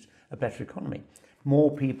produced a better economy.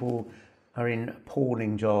 More people are in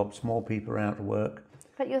appalling jobs, more people are out of work.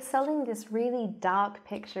 But you're selling this really dark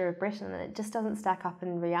picture of Britain, and it just doesn't stack up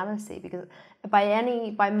in reality, because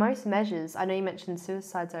by most measures, I know you mentioned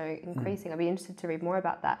suicides are increasing. I'd be interested to read more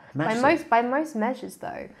about that. By most measures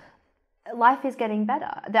though, life is getting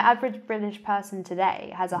better. The average British person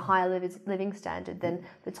today has a higher living standard than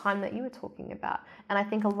the time that you were talking about. And I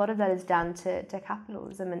think a lot of that is down to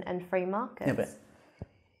capitalism and free markets. Yeah, but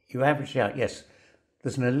you average it out, yes.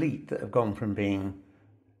 There's an elite that have gone from being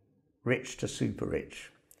rich to super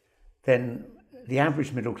rich. Then the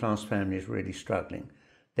average middle class family is really struggling.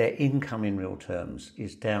 Their income in real terms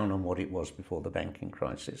is down on what it was before the banking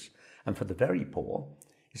crisis. And for the very poor,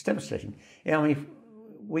 it's devastating.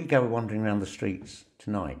 We go wandering around the streets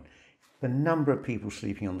tonight. The number of people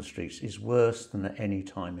sleeping on the streets is worse than at any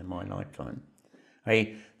time in my lifetime.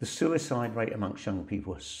 The suicide rate amongst young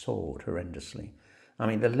people has soared horrendously.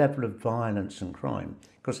 The level of violence and crime.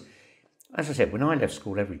 Because, as I said, when I left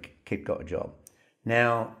school, every kid got a job.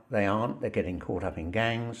 Now they aren't. They're getting caught up in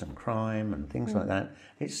gangs and crime and things like that.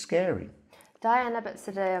 It's scary. Diane Abbott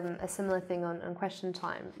said a similar thing on Question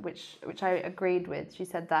Time, which I agreed with. She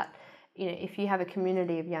said that, if you have a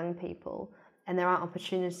community of young people and there aren't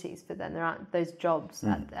opportunities for them, there aren't those jobs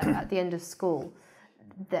at the end of school,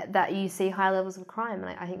 that you see high levels of crime.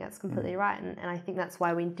 And I think that's completely right. And I think that's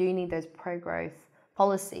why we do need those pro-growth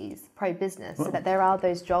policies pro-business so that there are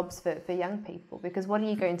those jobs for young people? Because what are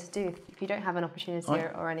you going to do if you don't have an opportunity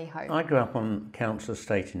or any hope? I grew up on council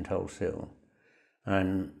estate in Tulse Hill,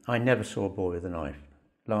 and I never saw a boy with a knife.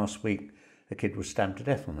 Last week, a kid was stabbed to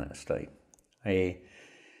death on that estate. I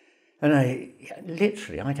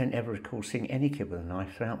don't ever recall seeing any kid with a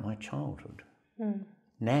knife throughout my childhood.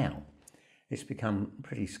 Now, it's become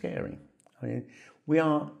pretty scary. I mean, we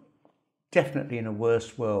are definitely in a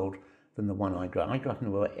worse world than the one I grew up. I grew up in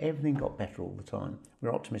a world where everything got better all the time.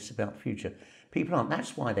 We're optimistic about the future. People aren't.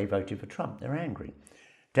 That's why they voted for Trump. They're angry.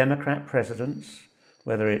 Democrat presidents,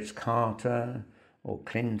 whether it's Carter or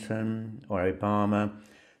Clinton or Obama,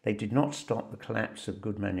 they did not stop the collapse of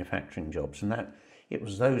good manufacturing jobs. And that it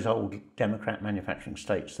was those old Democrat manufacturing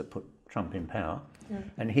states that put Trump in power.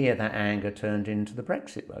 And here that anger turned into the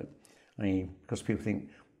Brexit vote. I mean, because people think,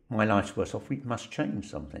 my life's worse off, we must change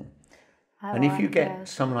something. And if you get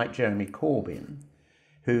someone like Jeremy Corbyn,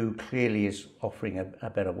 who clearly is offering a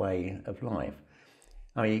better way of life,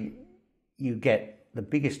 I mean, you get the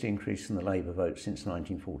biggest increase in the Labour vote since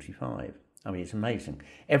 1945. I mean, it's amazing.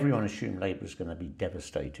 Everyone assumed Labour was going to be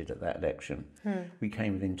devastated at that election. We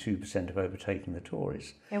came within 2% of overtaking the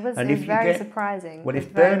Tories. It was very surprising. Well,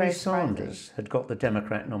 if Bernie Sanders had got the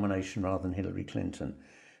Democrat nomination rather than Hillary Clinton,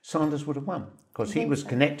 Sanders would have won, because he was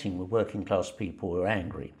connecting with working class people who were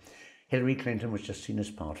angry. Hillary Clinton was just seen as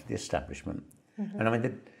part of the establishment. And I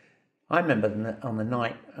mean, I remember on the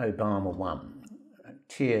night Obama won,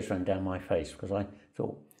 tears ran down my face, because I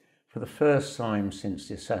thought, for the first time since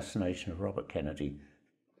the assassination of Robert Kennedy,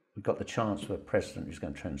 we got the chance of a president who's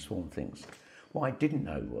going to transform things. What I didn't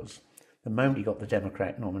know was, the moment he got the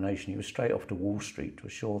Democrat nomination, he was straight off to Wall Street to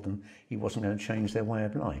assure them he wasn't going to change their way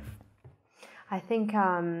of life. I think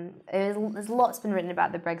there's lots been written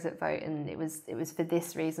about the Brexit vote, and it was for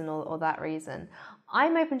this reason or that reason.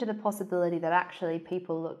 I'm open to the possibility that actually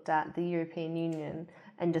people looked at the European Union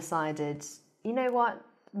and decided, you know what,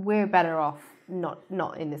 we're better off not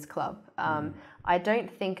in this club. I don't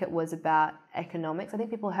think it was about economics. I think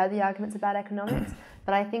people heard the arguments about economics,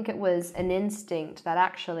 but I think it was an instinct that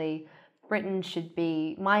actually Britain should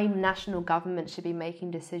be, my national government should be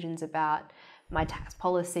making decisions about my tax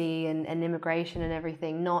policy and immigration and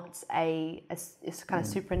everything, not a kind of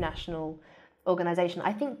supranational organisation.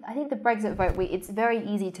 I think the Brexit vote, it's very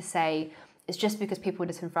easy to say it's just because people were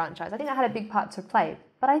disenfranchised. I think that had a big part to play.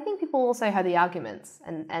 But I think people also heard the arguments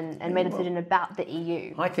and made a decision about the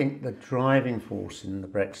EU. I think the driving force in the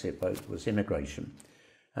Brexit vote was immigration.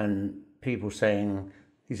 And people saying,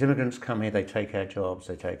 these immigrants come here, they take our jobs,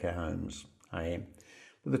 they take our homes.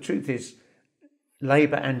 But the truth is,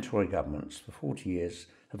 Labour and Tory governments for 40 years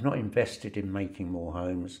have not invested in making more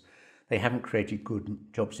homes. They haven't created good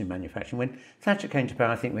jobs in manufacturing. When Thatcher came to power,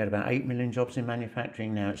 I think we had about 8 million jobs in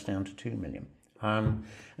manufacturing. Now it's down to 2 million. And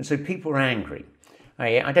so people are angry.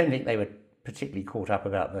 I don't think they were particularly caught up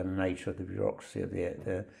about the nature of the bureaucracy of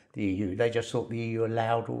the EU. They just thought the EU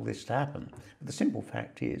allowed all this to happen. But the simple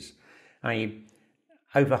fact is,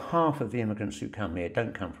 over half of the immigrants who come here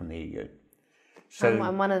don't come from the EU. So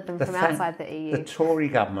and one of them from outside the EU. The Tory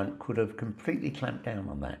government could have completely clamped down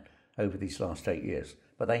on that over these last 8 years,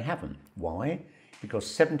 but they haven't. Why? Because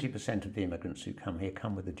 70% of the immigrants who come here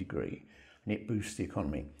come with a degree, and it boosts the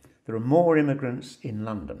economy. There are more immigrants in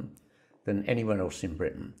London than anywhere else in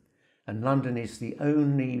Britain, and London is the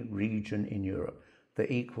only region in Europe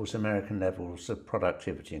that equals American levels of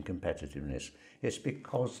productivity and competitiveness. It's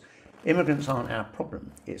because immigrants aren't our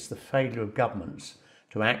problem. It's the failure of governments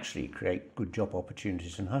to actually create good job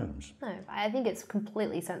opportunities and homes. No, I think it's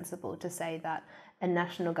completely sensible to say that a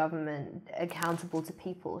national government accountable to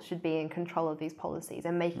people should be in control of these policies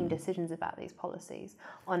and making decisions about these policies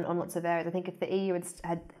on lots of areas. I think if the EU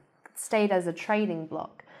had stayed as a trading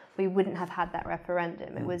bloc, we wouldn't have had that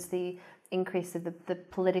referendum. It was the increase of the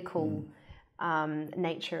political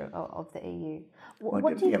nature of the EU.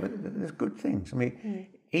 But there's good things. I mean,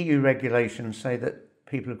 EU regulations say that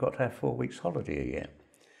people have got to have 4 weeks holiday a year.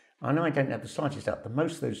 I know I don't have the slightest doubt that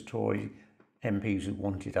most of those Tory MPs who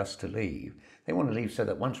wanted us to leave, they want to leave so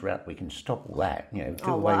that once we're out we can stop all that, do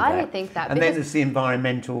away with that. I don't think that. And then there's the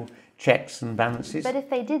environmental checks and balances. But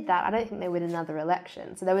if they did that, I don't think they would win another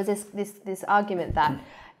election. So there was this argument that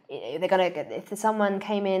they're going to, if someone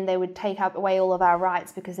came in, they would take away all of our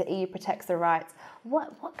rights because the EU protects the rights.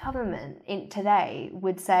 What government today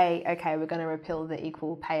would say, okay, we're going to repeal the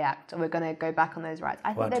Equal Pay Act, or we're going to go back on those rights?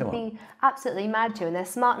 I think they'd be absolutely mad to, and they're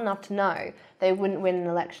smart enough to know they wouldn't win an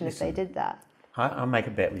election if they did that. I'll make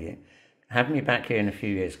a bet with you. Have me back here in a few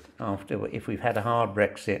years after, if we've had a hard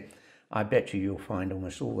Brexit, I bet you'll find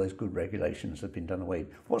almost all those good regulations have been done away.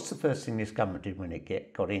 What's the first thing this government did when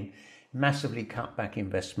it got in? massively cut back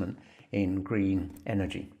investment in green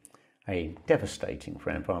energy, devastating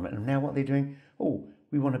for our environment. And now what they're doing? Oh,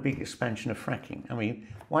 we want a big expansion of fracking. I mean,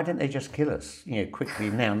 why don't they just kill us, quickly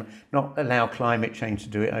now, not allow climate change to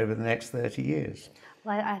do it over the next 30 years?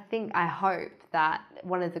 Well, I hope that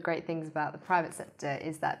one of the great things about the private sector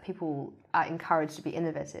is that people are encouraged to be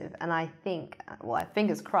innovative. And I think, well,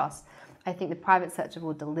 fingers crossed, I think the private sector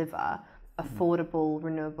will deliver affordable,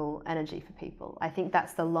 renewable energy for people. I think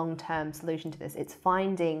that's the long-term solution to this. It's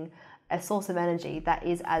finding a source of energy that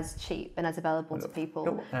is as cheap and as available to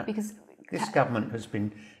people. Because this government has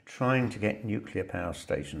been trying to get nuclear power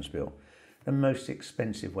stations built, the most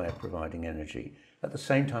expensive way of providing energy, at the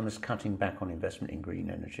same time as cutting back on investment in green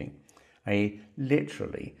energy.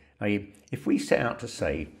 If we set out to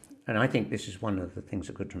say, and I think this is one of the things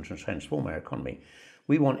that could transform our economy,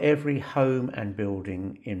 we want every home and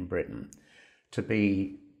building in Britain to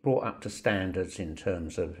be brought up to standards in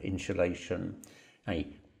terms of insulation,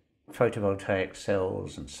 photovoltaic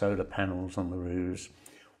cells and solar panels on the roofs.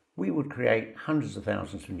 We would create hundreds of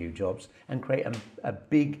thousands of new jobs and create a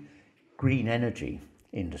big green energy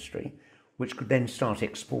industry, which could then start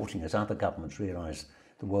exporting as other governments realise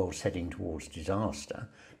the world's heading towards disaster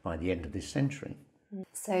by the end of this century.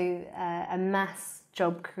 So a mass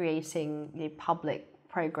job creating public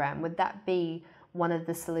programme, would that be one of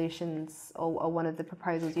the solutions or one of the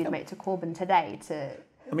proposals you'd make to Corbyn today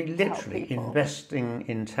literally investing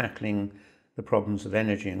in tackling the problems of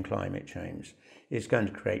energy and climate change is going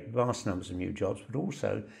to create vast numbers of new jobs, but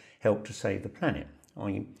also help to save the planet.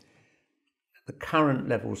 The current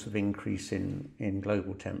levels of increase in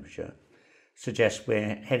global temperature suggest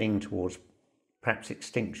we're heading towards perhaps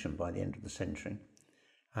extinction by the end of the century.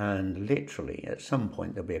 And literally, at some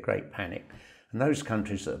point, there'll be a great panic. And those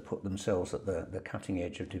countries that have put themselves at the cutting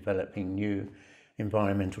edge of developing new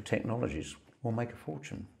environmental technologies will make a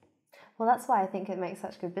fortune. Well, that's why I think it makes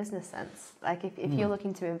such good business sense. Like if you're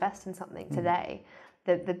looking to invest in something today,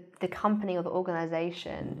 the company or the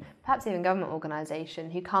organisation, perhaps even government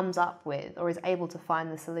organisation, who comes up with or is able to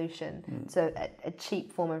find the solution to a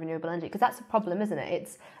cheap form of renewable energy, because that's the problem, isn't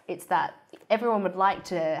it? It's that everyone would like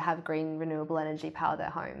to have green renewable energy power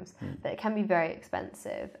their homes, but it can be very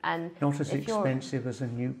expensive. And not as expensive as a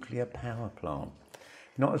nuclear power plant,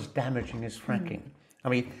 not as damaging as fracking.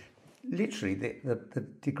 Literally, the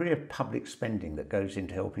degree of public spending that goes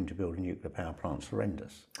into helping to build a nuclear power plant is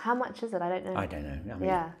horrendous. How much is it? I don't know. I don't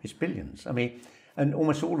know. It's billions. And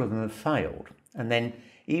almost all of them have failed. And then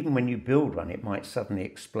even when you build one, it might suddenly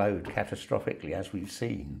explode catastrophically, as we've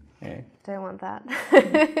seen. Yeah. Don't want that.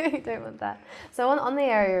 Don't want that. So on the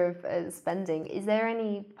area of spending, is there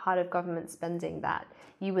any part of government spending that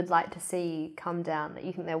you would like to see come down, that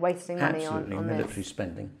you think they're wasting money on military this?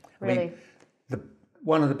 spending. Really?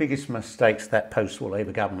 One of the biggest mistakes of that post-war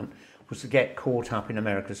Labour government was to get caught up in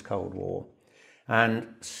America's Cold War. And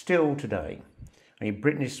still today,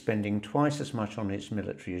 Britain is spending twice as much on its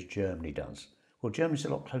military as Germany does. Well, Germany's a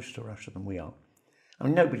lot closer to Russia than we are.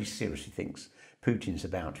 Nobody seriously thinks Putin's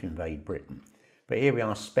about to invade Britain. But here we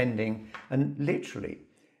are spending, and literally,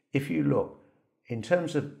 if you look, in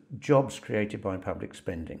terms of jobs created by public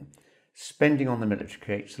spending on the military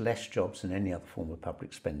creates less jobs than any other form of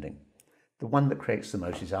public spending. The one that creates the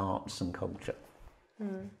most is arts and culture.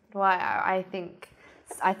 Well, I think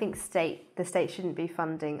the state shouldn't be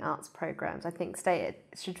funding arts programs. I think state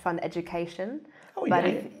should fund education. But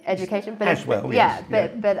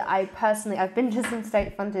I personally, I've been to some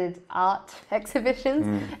state-funded art exhibitions,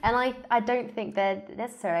 and I don't think they're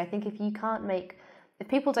necessary. I think if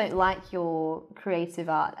people don't like your creative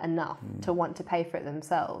art enough to want to pay for it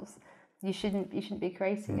themselves, you shouldn't be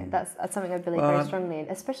creating it. That's something I believe very strongly in,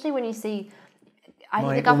 especially when you see. I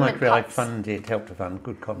think the government helped to fund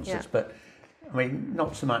good concerts, but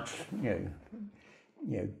not so much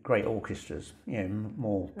great orchestras,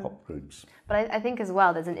 more pop groups. But I think as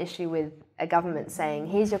well, there's an issue with a government saying,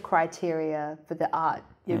 "Here's your criteria for the art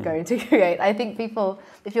you're going to create." I think people,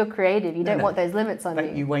 if you're creative, you don't want those limits on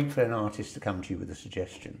you. You wait for an artist to come to you with a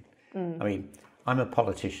suggestion. I'm a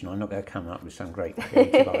politician. I'm not going to come up with some great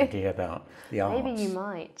creative idea about the arts. Maybe you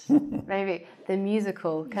might. Maybe the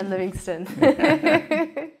musical, Ken Livingstone.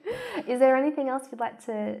 Is there anything else you'd like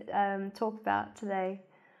to talk about today?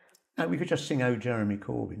 No, we could just sing "Oh Jeremy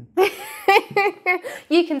Corbyn."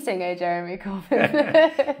 You can sing "Oh Jeremy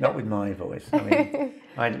Corbyn." Not with my voice. I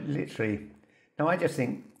just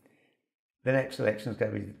think the next election is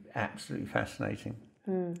going to be absolutely fascinating.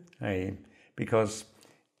 Because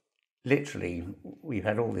literally, we've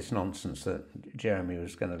had all this nonsense that Jeremy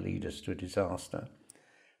was going to lead us to a disaster.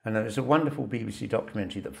 And there was a wonderful BBC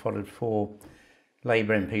documentary that followed 4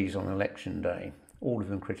 Labour MPs on election day. all of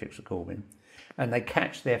them critics of Corbyn, and they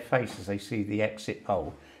catch their face as they see the exit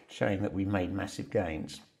poll showing that we made massive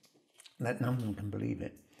gains, that none of them can believe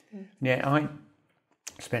it. Yeah, I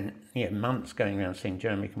spent months going around saying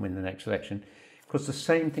Jeremy can win the next election, because the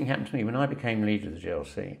same thing happened to me when I became leader of the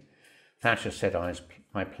GLC. Thatcher said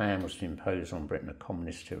my plan was to impose on Britain a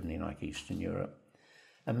communist tyranny like Eastern Europe.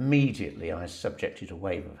 Immediately I was subjected to a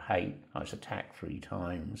wave of hate. I was attacked 3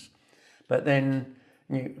 times. But then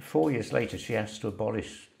 4 years later she asked to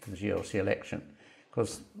abolish the GLC election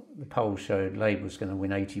because the polls showed Labour was going to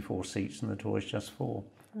win 84 seats and the Tories just 4.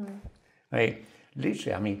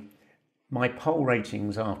 My poll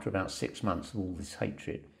ratings after about 6 months of all this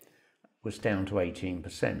hatred was down to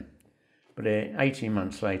 18%. But 18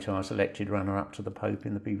 months later, I was elected runner-up to the Pope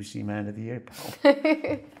in the BBC Man of the Year poll.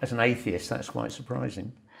 As an atheist, that's quite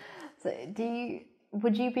surprising. So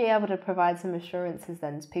would you be able to provide some assurances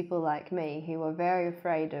then to people like me who are very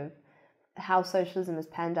afraid of how socialism has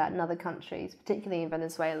panned out in other countries, particularly in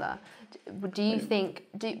Venezuela? Do you think,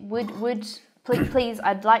 please,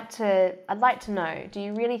 I'd like to know, do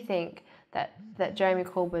you really think that Jeremy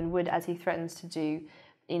Corbyn would, as he threatens to do,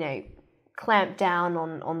 clamp down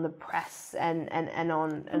on the press and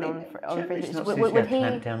on free speech? Would he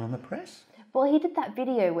clamp down on the press? Well, he did that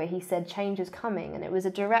video where he said change is coming, and it was a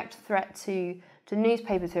direct threat to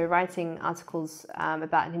newspapers who were writing articles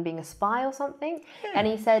about him being a spy or something. Yeah. And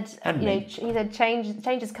he said, he said change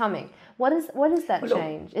is coming. What is that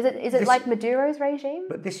change? Is it like Maduro's regime?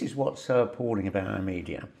 But this is what's so appalling about our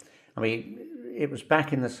media. I mean, it was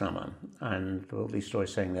back in the summer, and all these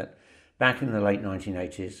stories saying that back in the late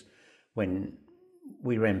 1980s, when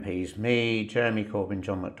we were MPs, me, Jeremy Corbyn,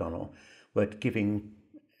 John McDonnell, were giving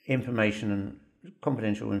information and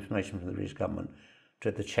confidential information from the British government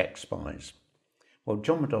to the Czech spies. Well,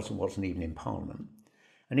 John McDonnell wasn't even in Parliament.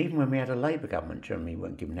 And even when we had a Labour government, Jeremy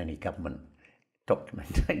weren't given any government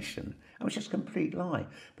documentation. It was just a complete lie.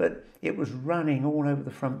 But it was running all over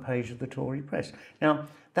the front page of the Tory press. Now,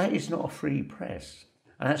 that is not a free press.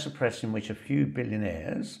 And that's a press in which a few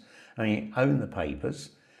billionaires own the papers,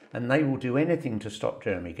 and they will do anything to stop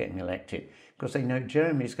Jeremy getting elected because they know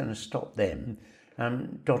Jeremy is going to stop them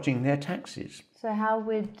dodging their taxes. So how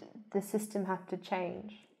would the system have to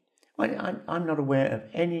change? I'm not aware of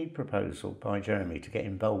any proposal by Jeremy to get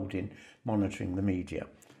involved in monitoring the media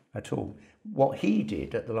at all. What he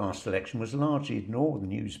did at the last election was largely ignore the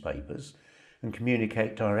newspapers and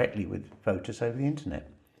communicate directly with voters over the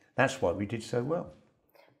internet. That's why we did so well.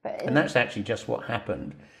 And that's actually just what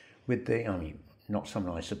happened with not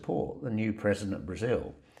someone I support, the new president of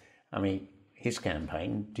Brazil. His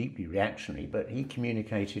campaign, deeply reactionary, but he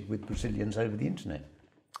communicated with Brazilians over the internet.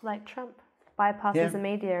 Like Trump, bypasses the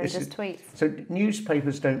media and just tweets. So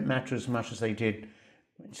newspapers don't matter as much as they did,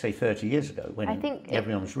 say, 30 years ago when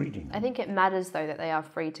everyone was reading them. I think it matters, though, that they are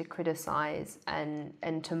free to criticise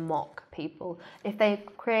and to mock people. If they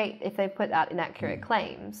put out inaccurate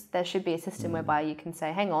claims, there should be a system whereby you can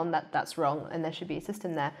say, hang on, that's wrong, and there should be a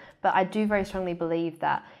system there. But I do very strongly believe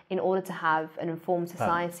that in order to have an informed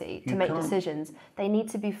society, to make decisions, they need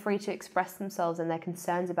to be free to express themselves and their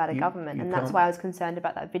concerns about a government. And that's why I was concerned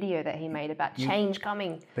about that video that he made about change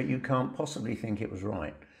coming. But you can't possibly think it was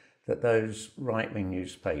right that those right-wing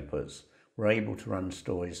newspapers were able to run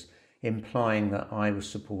stories implying that I was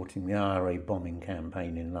supporting the IRA bombing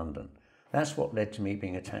campaign in London. That's what led to me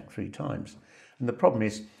being attacked 3 times. And the problem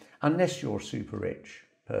is, unless you're a super rich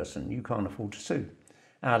person, you can't afford to sue.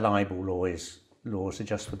 Our libel laws are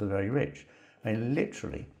just for the very rich.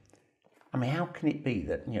 Literally, how can it be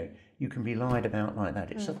that you can be lied about like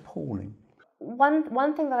that? It's appalling.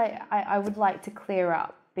 One thing that I would like to clear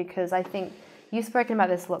up, because I think you've spoken about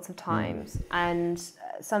this lots of times, and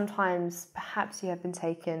sometimes perhaps you have been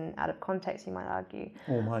taken out of context, you might argue.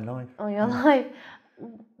 All my life. All your life.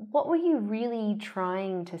 What were you really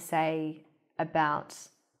trying to say about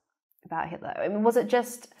Hitler? Was it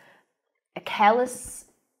just a careless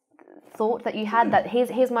thought that you had that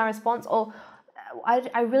here's my response? Or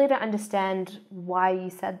I really don't understand why you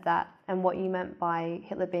said that and what you meant by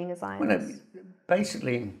Hitler being a Zionist. Well,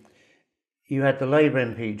 basically, you had the Labour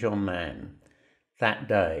MP John Mann. That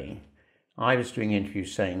day, I was doing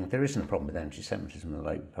interviews saying there isn't a problem with anti-Semitism in the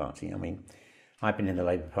Labour Party. I've been in the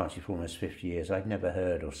Labour Party for almost 50 years. I'd never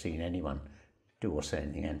heard or seen anyone do or say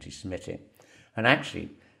anything anti-Semitic. And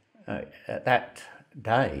actually, at that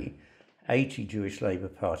day, 80 Jewish Labour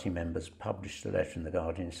Party members published a letter in The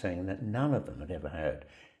Guardian saying that none of them had ever heard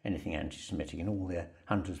anything anti-Semitic in all their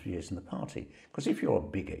hundreds of years in the party. Because if you're a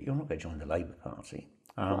bigot, you're not going to join the Labour Party.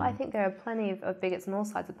 Well, I think there are plenty of bigots on all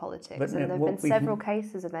sides of politics, and there have been several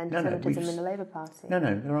cases of anti-Semitism in the Labour Party. No,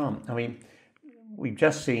 there aren't. we've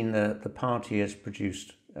just seen the party has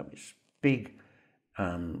produced this big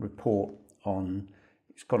report on,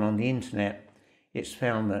 it's gone on the internet. It's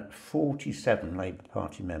found that 47 Labour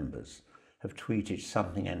Party members have tweeted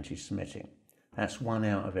something anti-Semitic. That's 1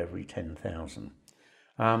 out of every 10,000.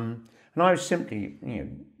 And I was simply,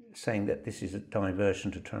 saying that this is a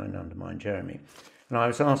diversion to try and undermine Jeremy. And I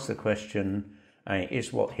was asked the question,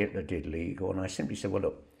 is what Hitler did legal? And I simply said, well,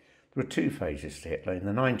 look, there were two phases to Hitler. In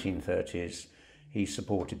the 1930s, he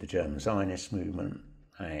supported the German Zionist movement,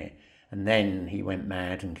 and then he went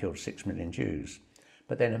mad and killed 6 million Jews.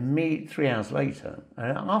 But then 3 hours later,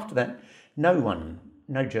 after that, no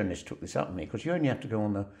journalist took this up with me, because you only have to go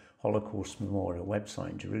on the Holocaust Memorial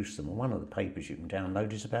website in Jerusalem, and one of the papers you can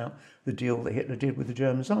download is about the deal that Hitler did with the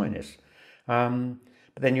German Zionists.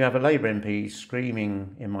 But then you have a Labour MP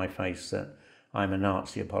screaming in my face that I'm a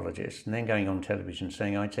Nazi apologist, and then going on television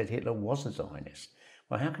saying I said Hitler was a Zionist.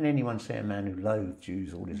 Well, how can anyone say a man who loathed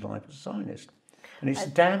Jews all his life was a Zionist? And it's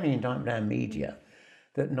damning indictment of our media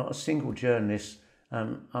that not a single journalist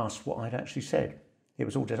asked what I'd actually said. It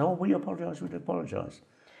was all just, will you apologise? Would you apologise?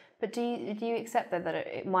 But do you accept that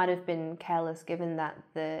it might have been careless, given that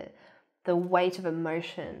the weight of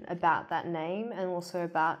emotion about that name and also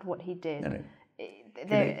about what he did? No.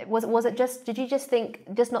 Was it just? Did you just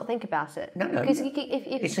not think about it? No. Because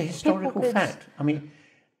it's a historical fact. I mean,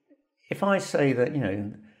 if I say that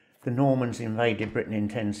the Normans invaded Britain in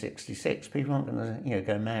 1066, people aren't going to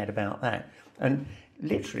go mad about that. And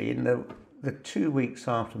literally in the 2 weeks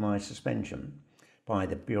after my suspension by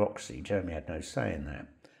the bureaucracy, Jeremy had no say in that.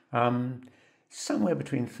 Somewhere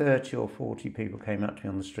between 30 or 40 people came up to me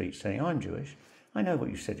on the street saying, I'm Jewish, I know what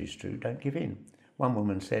you said is true, don't give in. One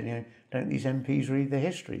woman said, don't these MPs read the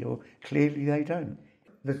history? Or clearly they don't.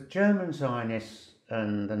 The German Zionists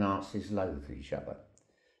and the Nazis loathed each other,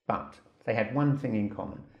 but they had one thing in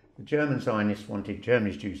common. The German Zionists wanted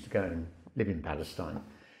Germany's Jews to go and live in Palestine,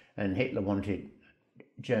 and Hitler wanted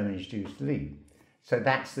Germany's Jews to leave. So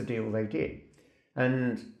that's the deal they did.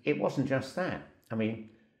 And it wasn't just that. I mean,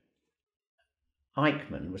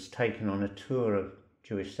 Eichmann was taken on a tour of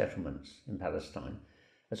Jewish settlements in Palestine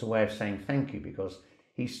as a way of saying thank you, because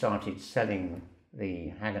he started selling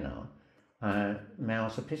the Haganah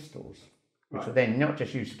Mauser pistols, which were then not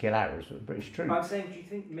just used to kill Arabs, but British troops. I'm saying, do you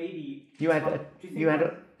think maybe... You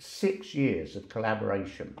had 6 years of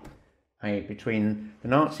collaboration between the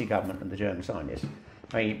Nazi government and the German Zionists.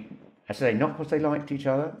 I say, not because they liked each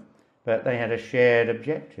other, but they had a shared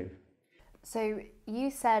objective. So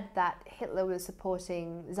you said that Hitler was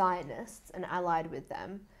supporting Zionists and allied with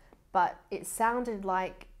them, but it sounded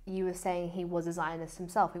like you were saying he was a Zionist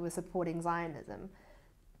himself, he was supporting Zionism.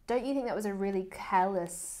 Don't you think that was a really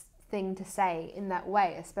careless thing to say in that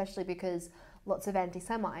way, especially because lots of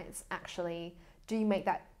anti-Semites actually do make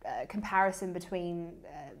that comparison between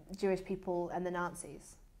Jewish people and the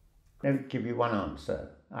Nazis? Let me give you one answer.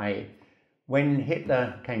 When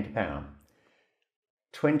Hitler came to power,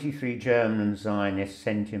 23 German Zionists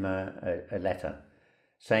sent him a letter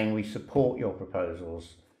saying, we support your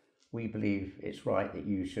proposals. We believe it's right that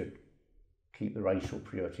you should keep the racial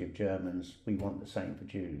purity of Germans. We want the same for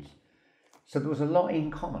Jews. So there was a lot in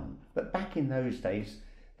common. But back in those days,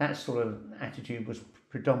 that sort of attitude was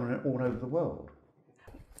predominant all over the world.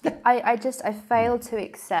 I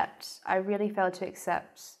really fail to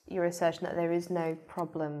accept your assertion that there is no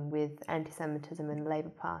problem with anti-Semitism in the Labour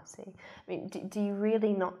Party. I mean, do you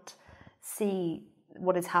really not see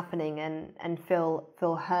what is happening and feel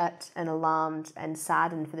hurt and alarmed and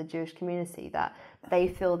saddened for the Jewish community, that they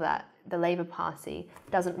feel that the Labour Party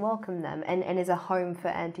doesn't welcome them and is a home for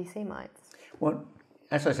anti-Semites? Well,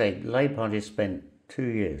 as I say, the Labour Party spent 2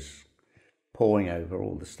 years poring over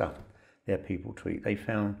all the stuff their people tweet. They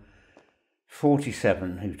found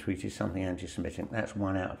 47 who tweeted something anti-Semitic. That's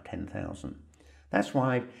 1 out of 10,000. That's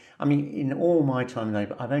why, in all my time in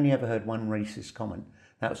Labour, I've only ever heard one racist comment.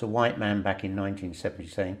 That was a white man back in 1970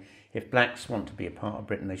 saying, if blacks want to be a part of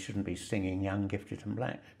Britain, they shouldn't be singing Young, Gifted and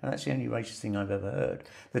Black. Now, that's the only racist thing I've ever heard.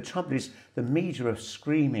 The trouble is, the media are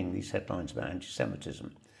screaming these headlines about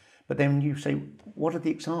anti-Semitism. But then you say, what are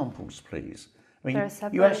the examples, please? There are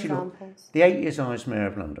several examples. The 8 years I was Mayor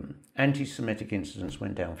of London, anti-Semitic incidents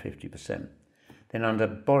went down 50%. Then under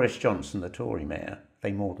Boris Johnson, the Tory mayor,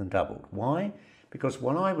 they more than doubled. Why? Because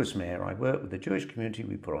when I was mayor, I worked with the Jewish community.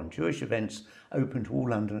 We put on Jewish events open to all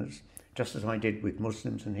Londoners, just as I did with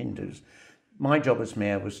Muslims and Hindus. My job as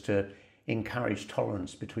mayor was to encourage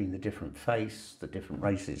tolerance between the different faiths, the different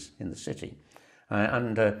races in the city.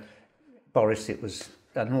 Under Boris, it was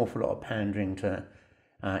an awful lot of pandering to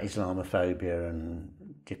Islamophobia and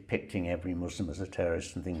depicting every Muslim as a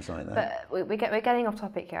terrorist and things like that. But we're getting off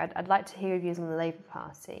topic here. I'd like to hear your views on the Labour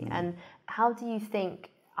Party. And how do you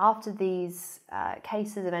think, after these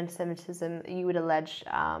cases of anti-Semitism you would allege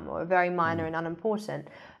are very minor and unimportant,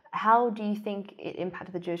 how do you think it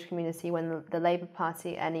impacted the Jewish community when the Labour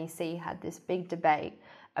Party NEC had this big debate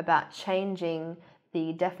about changing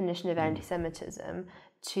the definition of anti-Semitism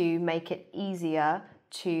to make it easier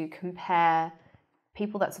to compare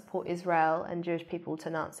people that support Israel and Jewish people to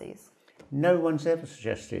Nazis? No one's ever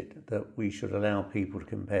suggested that we should allow people to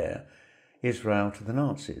compare Israel to the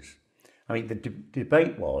Nazis. I mean, the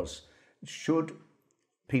debate was, should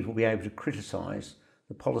people be able to criticise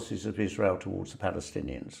the policies of Israel towards the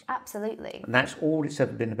Palestinians? Absolutely. And that's all it's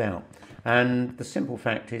ever been about. And the simple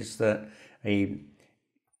fact is that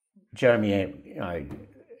Jeremy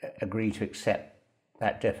agreed to accept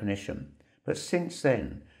that definition. But since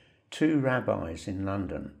then, 2 rabbis in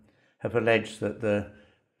London have alleged that the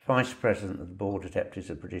Vice President of the Board of Deputies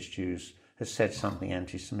of British Jews has said something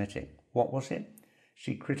anti-Semitic. What was it?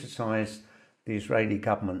 She criticised the Israeli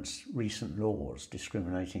government's recent laws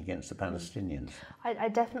discriminating against the Palestinians. I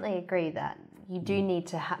definitely agree that you do need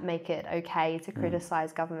to make it okay to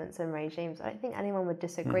criticise governments and regimes. I don't think anyone would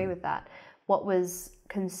disagree with that. What was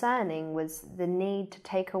concerning was the need to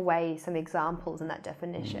take away some examples in that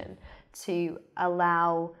definition to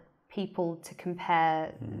allow people to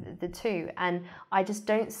compare the two. And I just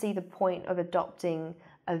don't see the point of adopting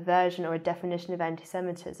a version or a definition of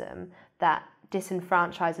anti-Semitism that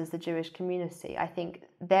disenfranchises the Jewish community. I think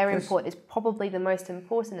their input is probably the most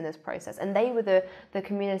important in this process. And they were the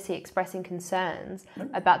community expressing concerns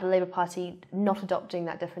about the Labour Party not adopting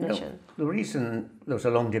that definition. The reason there was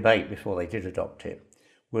a long debate before they did adopt it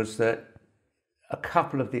was that a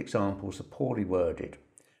couple of the examples are poorly worded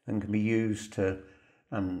and can be used to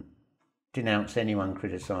denounce anyone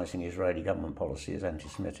criticising Israeli government policy as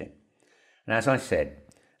anti-Semitic. And as I said,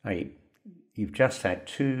 you've just had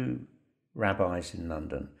 2 rabbis in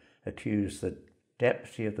London accuse the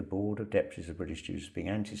deputy of the Board of Deputies of British Jews of being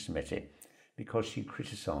anti-Semitic because she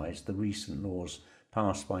criticised the recent laws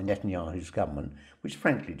passed by Netanyahu's government, which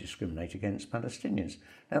frankly discriminate against Palestinians.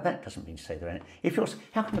 Now that doesn't mean to say they're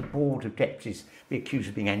how can the Board of Deputies be accused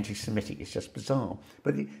of being anti-Semitic? It's just bizarre.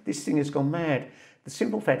 But this thing has gone mad. The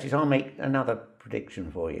simple fact is, I'll make another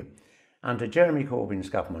prediction for you. Under Jeremy Corbyn's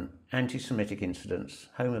government, anti-Semitic incidents,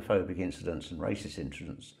 homophobic incidents and racist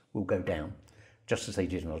incidents will go down, just as they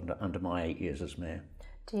did under my 8 years as mayor.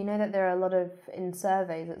 Do you know that there are in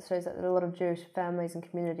surveys that shows that there are a lot of Jewish families and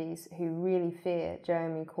communities who really fear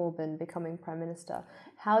Jeremy Corbyn becoming Prime Minister?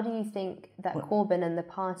 How do you think that Corbyn and the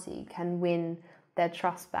party can win their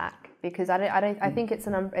trust back? Because I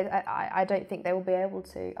don't think they will be able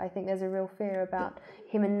to. I think there's a real fear about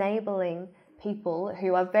him enabling people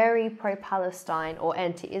who are very pro-Palestine or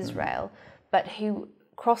anti-Israel, but who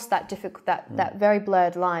cross that very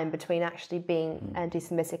blurred line between actually being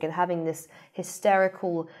anti-Semitic and having this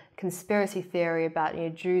hysterical conspiracy theory about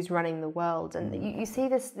Jews running the world. And you see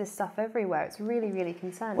this stuff everywhere. It's really, really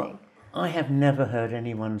concerning. Well, I have never heard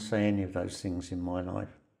anyone say any of those things in my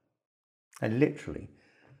life. And literally.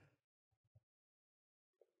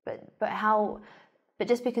 But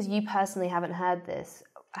just because you personally haven't heard this,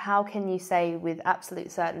 how can you say with absolute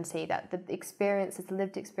certainty that the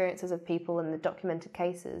lived experiences of people and the documented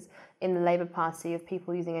cases in the Labour Party of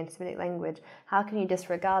people using anti-Semitic language, how can you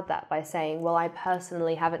disregard that by saying, well, I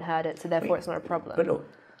personally haven't heard it, so therefore it's not a problem? But look,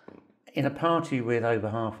 in a party with over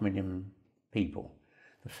 500,000 people,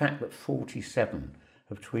 the fact that 47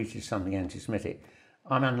 have tweeted something anti-Semitic,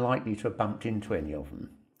 I'm unlikely to have bumped into any of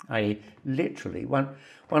them. Literally, one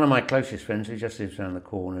of my closest friends who just lives around the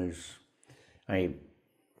corner, who's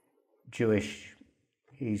Jewish,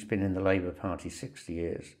 he's been in the Labour Party 60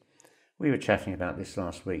 years. We were chatting about this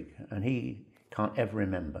last week, and he can't ever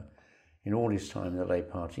remember, in all his time in the Labour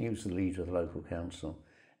Party, he was the leader of the local council,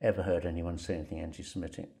 ever heard anyone say anything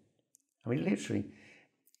anti-Semitic. I mean, literally,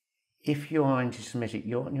 if you are anti-Semitic,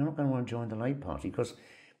 you're not going to want to join the Labour Party, because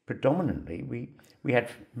predominantly we had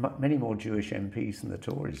many more Jewish MPs than the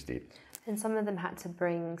Tories did. And some of them had to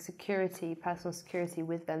bring personal security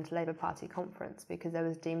with them to Labour Party conference because they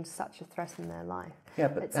was deemed such a threat in their life. Yeah,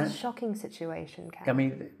 but it's a shocking situation, Ken. I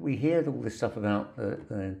mean, we hear all this stuff about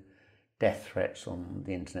the death threats on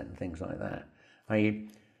the internet and things like that.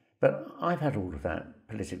 But I've had all of that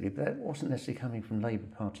politically, but that wasn't necessarily coming from Labour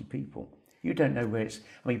Party people. You don't know where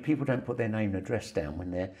people don't put their name and address down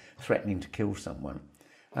when they're threatening to kill someone.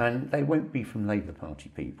 And they won't be from Labour Party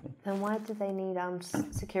people. Then why do they need armed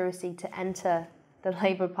security to enter the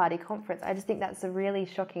Labour Party conference? I just think that's a really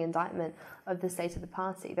shocking indictment of the state of the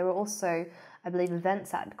party. There were also I believe,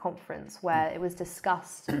 events at the conference where it was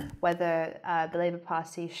discussed whether the Labour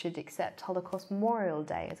Party should accept Holocaust Memorial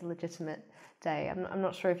Day as a legitimate day. I'm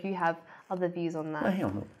not sure if you have other views on that. Well, hang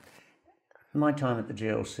on. My time at the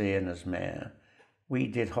GLC and as mayor, we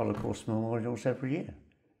did Holocaust memorials every year.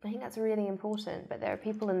 I think that's really important, but there are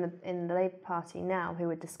people in the Labour Party now who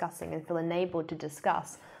are discussing and feel enabled to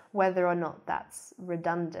discuss whether or not that's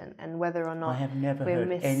redundant and whether or not I have never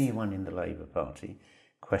heard anyone in the Labour Party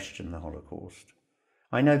question the Holocaust.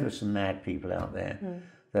 I know there's some mad people out there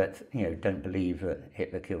that don't believe that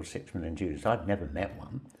Hitler killed 6 million Jews. I've never met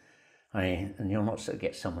one. And you'll not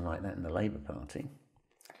get someone like that in the Labour Party.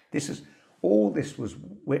 All this was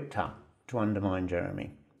whipped up to undermine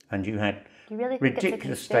Jeremy, and you had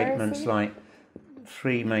ridiculous statements like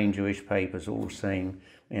 3 main Jewish papers all saying,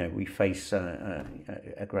 we face a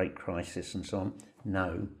great crisis and so on.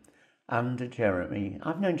 No. Under Jeremy,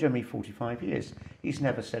 I've known Jeremy 45 years. He's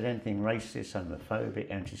never said anything racist,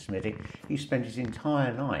 homophobic, anti-Semitic. He spent his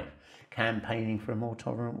entire life campaigning for a more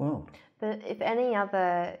tolerant world. But if any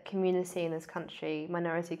other community in this country,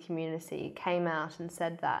 minority community, came out and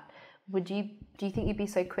said that, do you think you'd be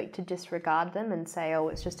so quick to disregard them and say, oh,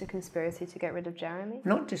 it's just a conspiracy to get rid of Jeremy?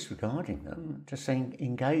 Not disregarding them, just saying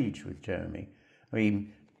engage with Jeremy. I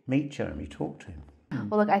mean, meet Jeremy, talk to him.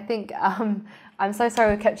 Well, look, I think I'm so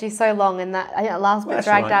sorry we kept you so long, and that last bit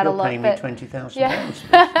dragged out a lot. You're paying me £20,000.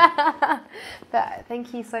 Yeah. But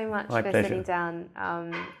thank you so much My for pleasure. sitting down.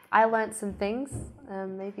 I learnt some things.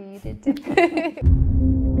 Maybe you did too.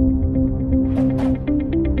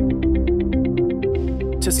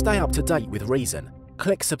 To stay up to date with Reason,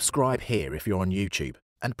 click subscribe here if you're on YouTube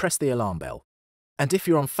and press the alarm bell. And if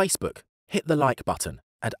you're on Facebook, hit the like button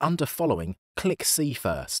and under following, click see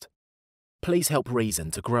first. Please help Reason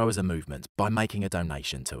to grow as a movement by making a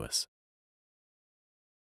donation to us.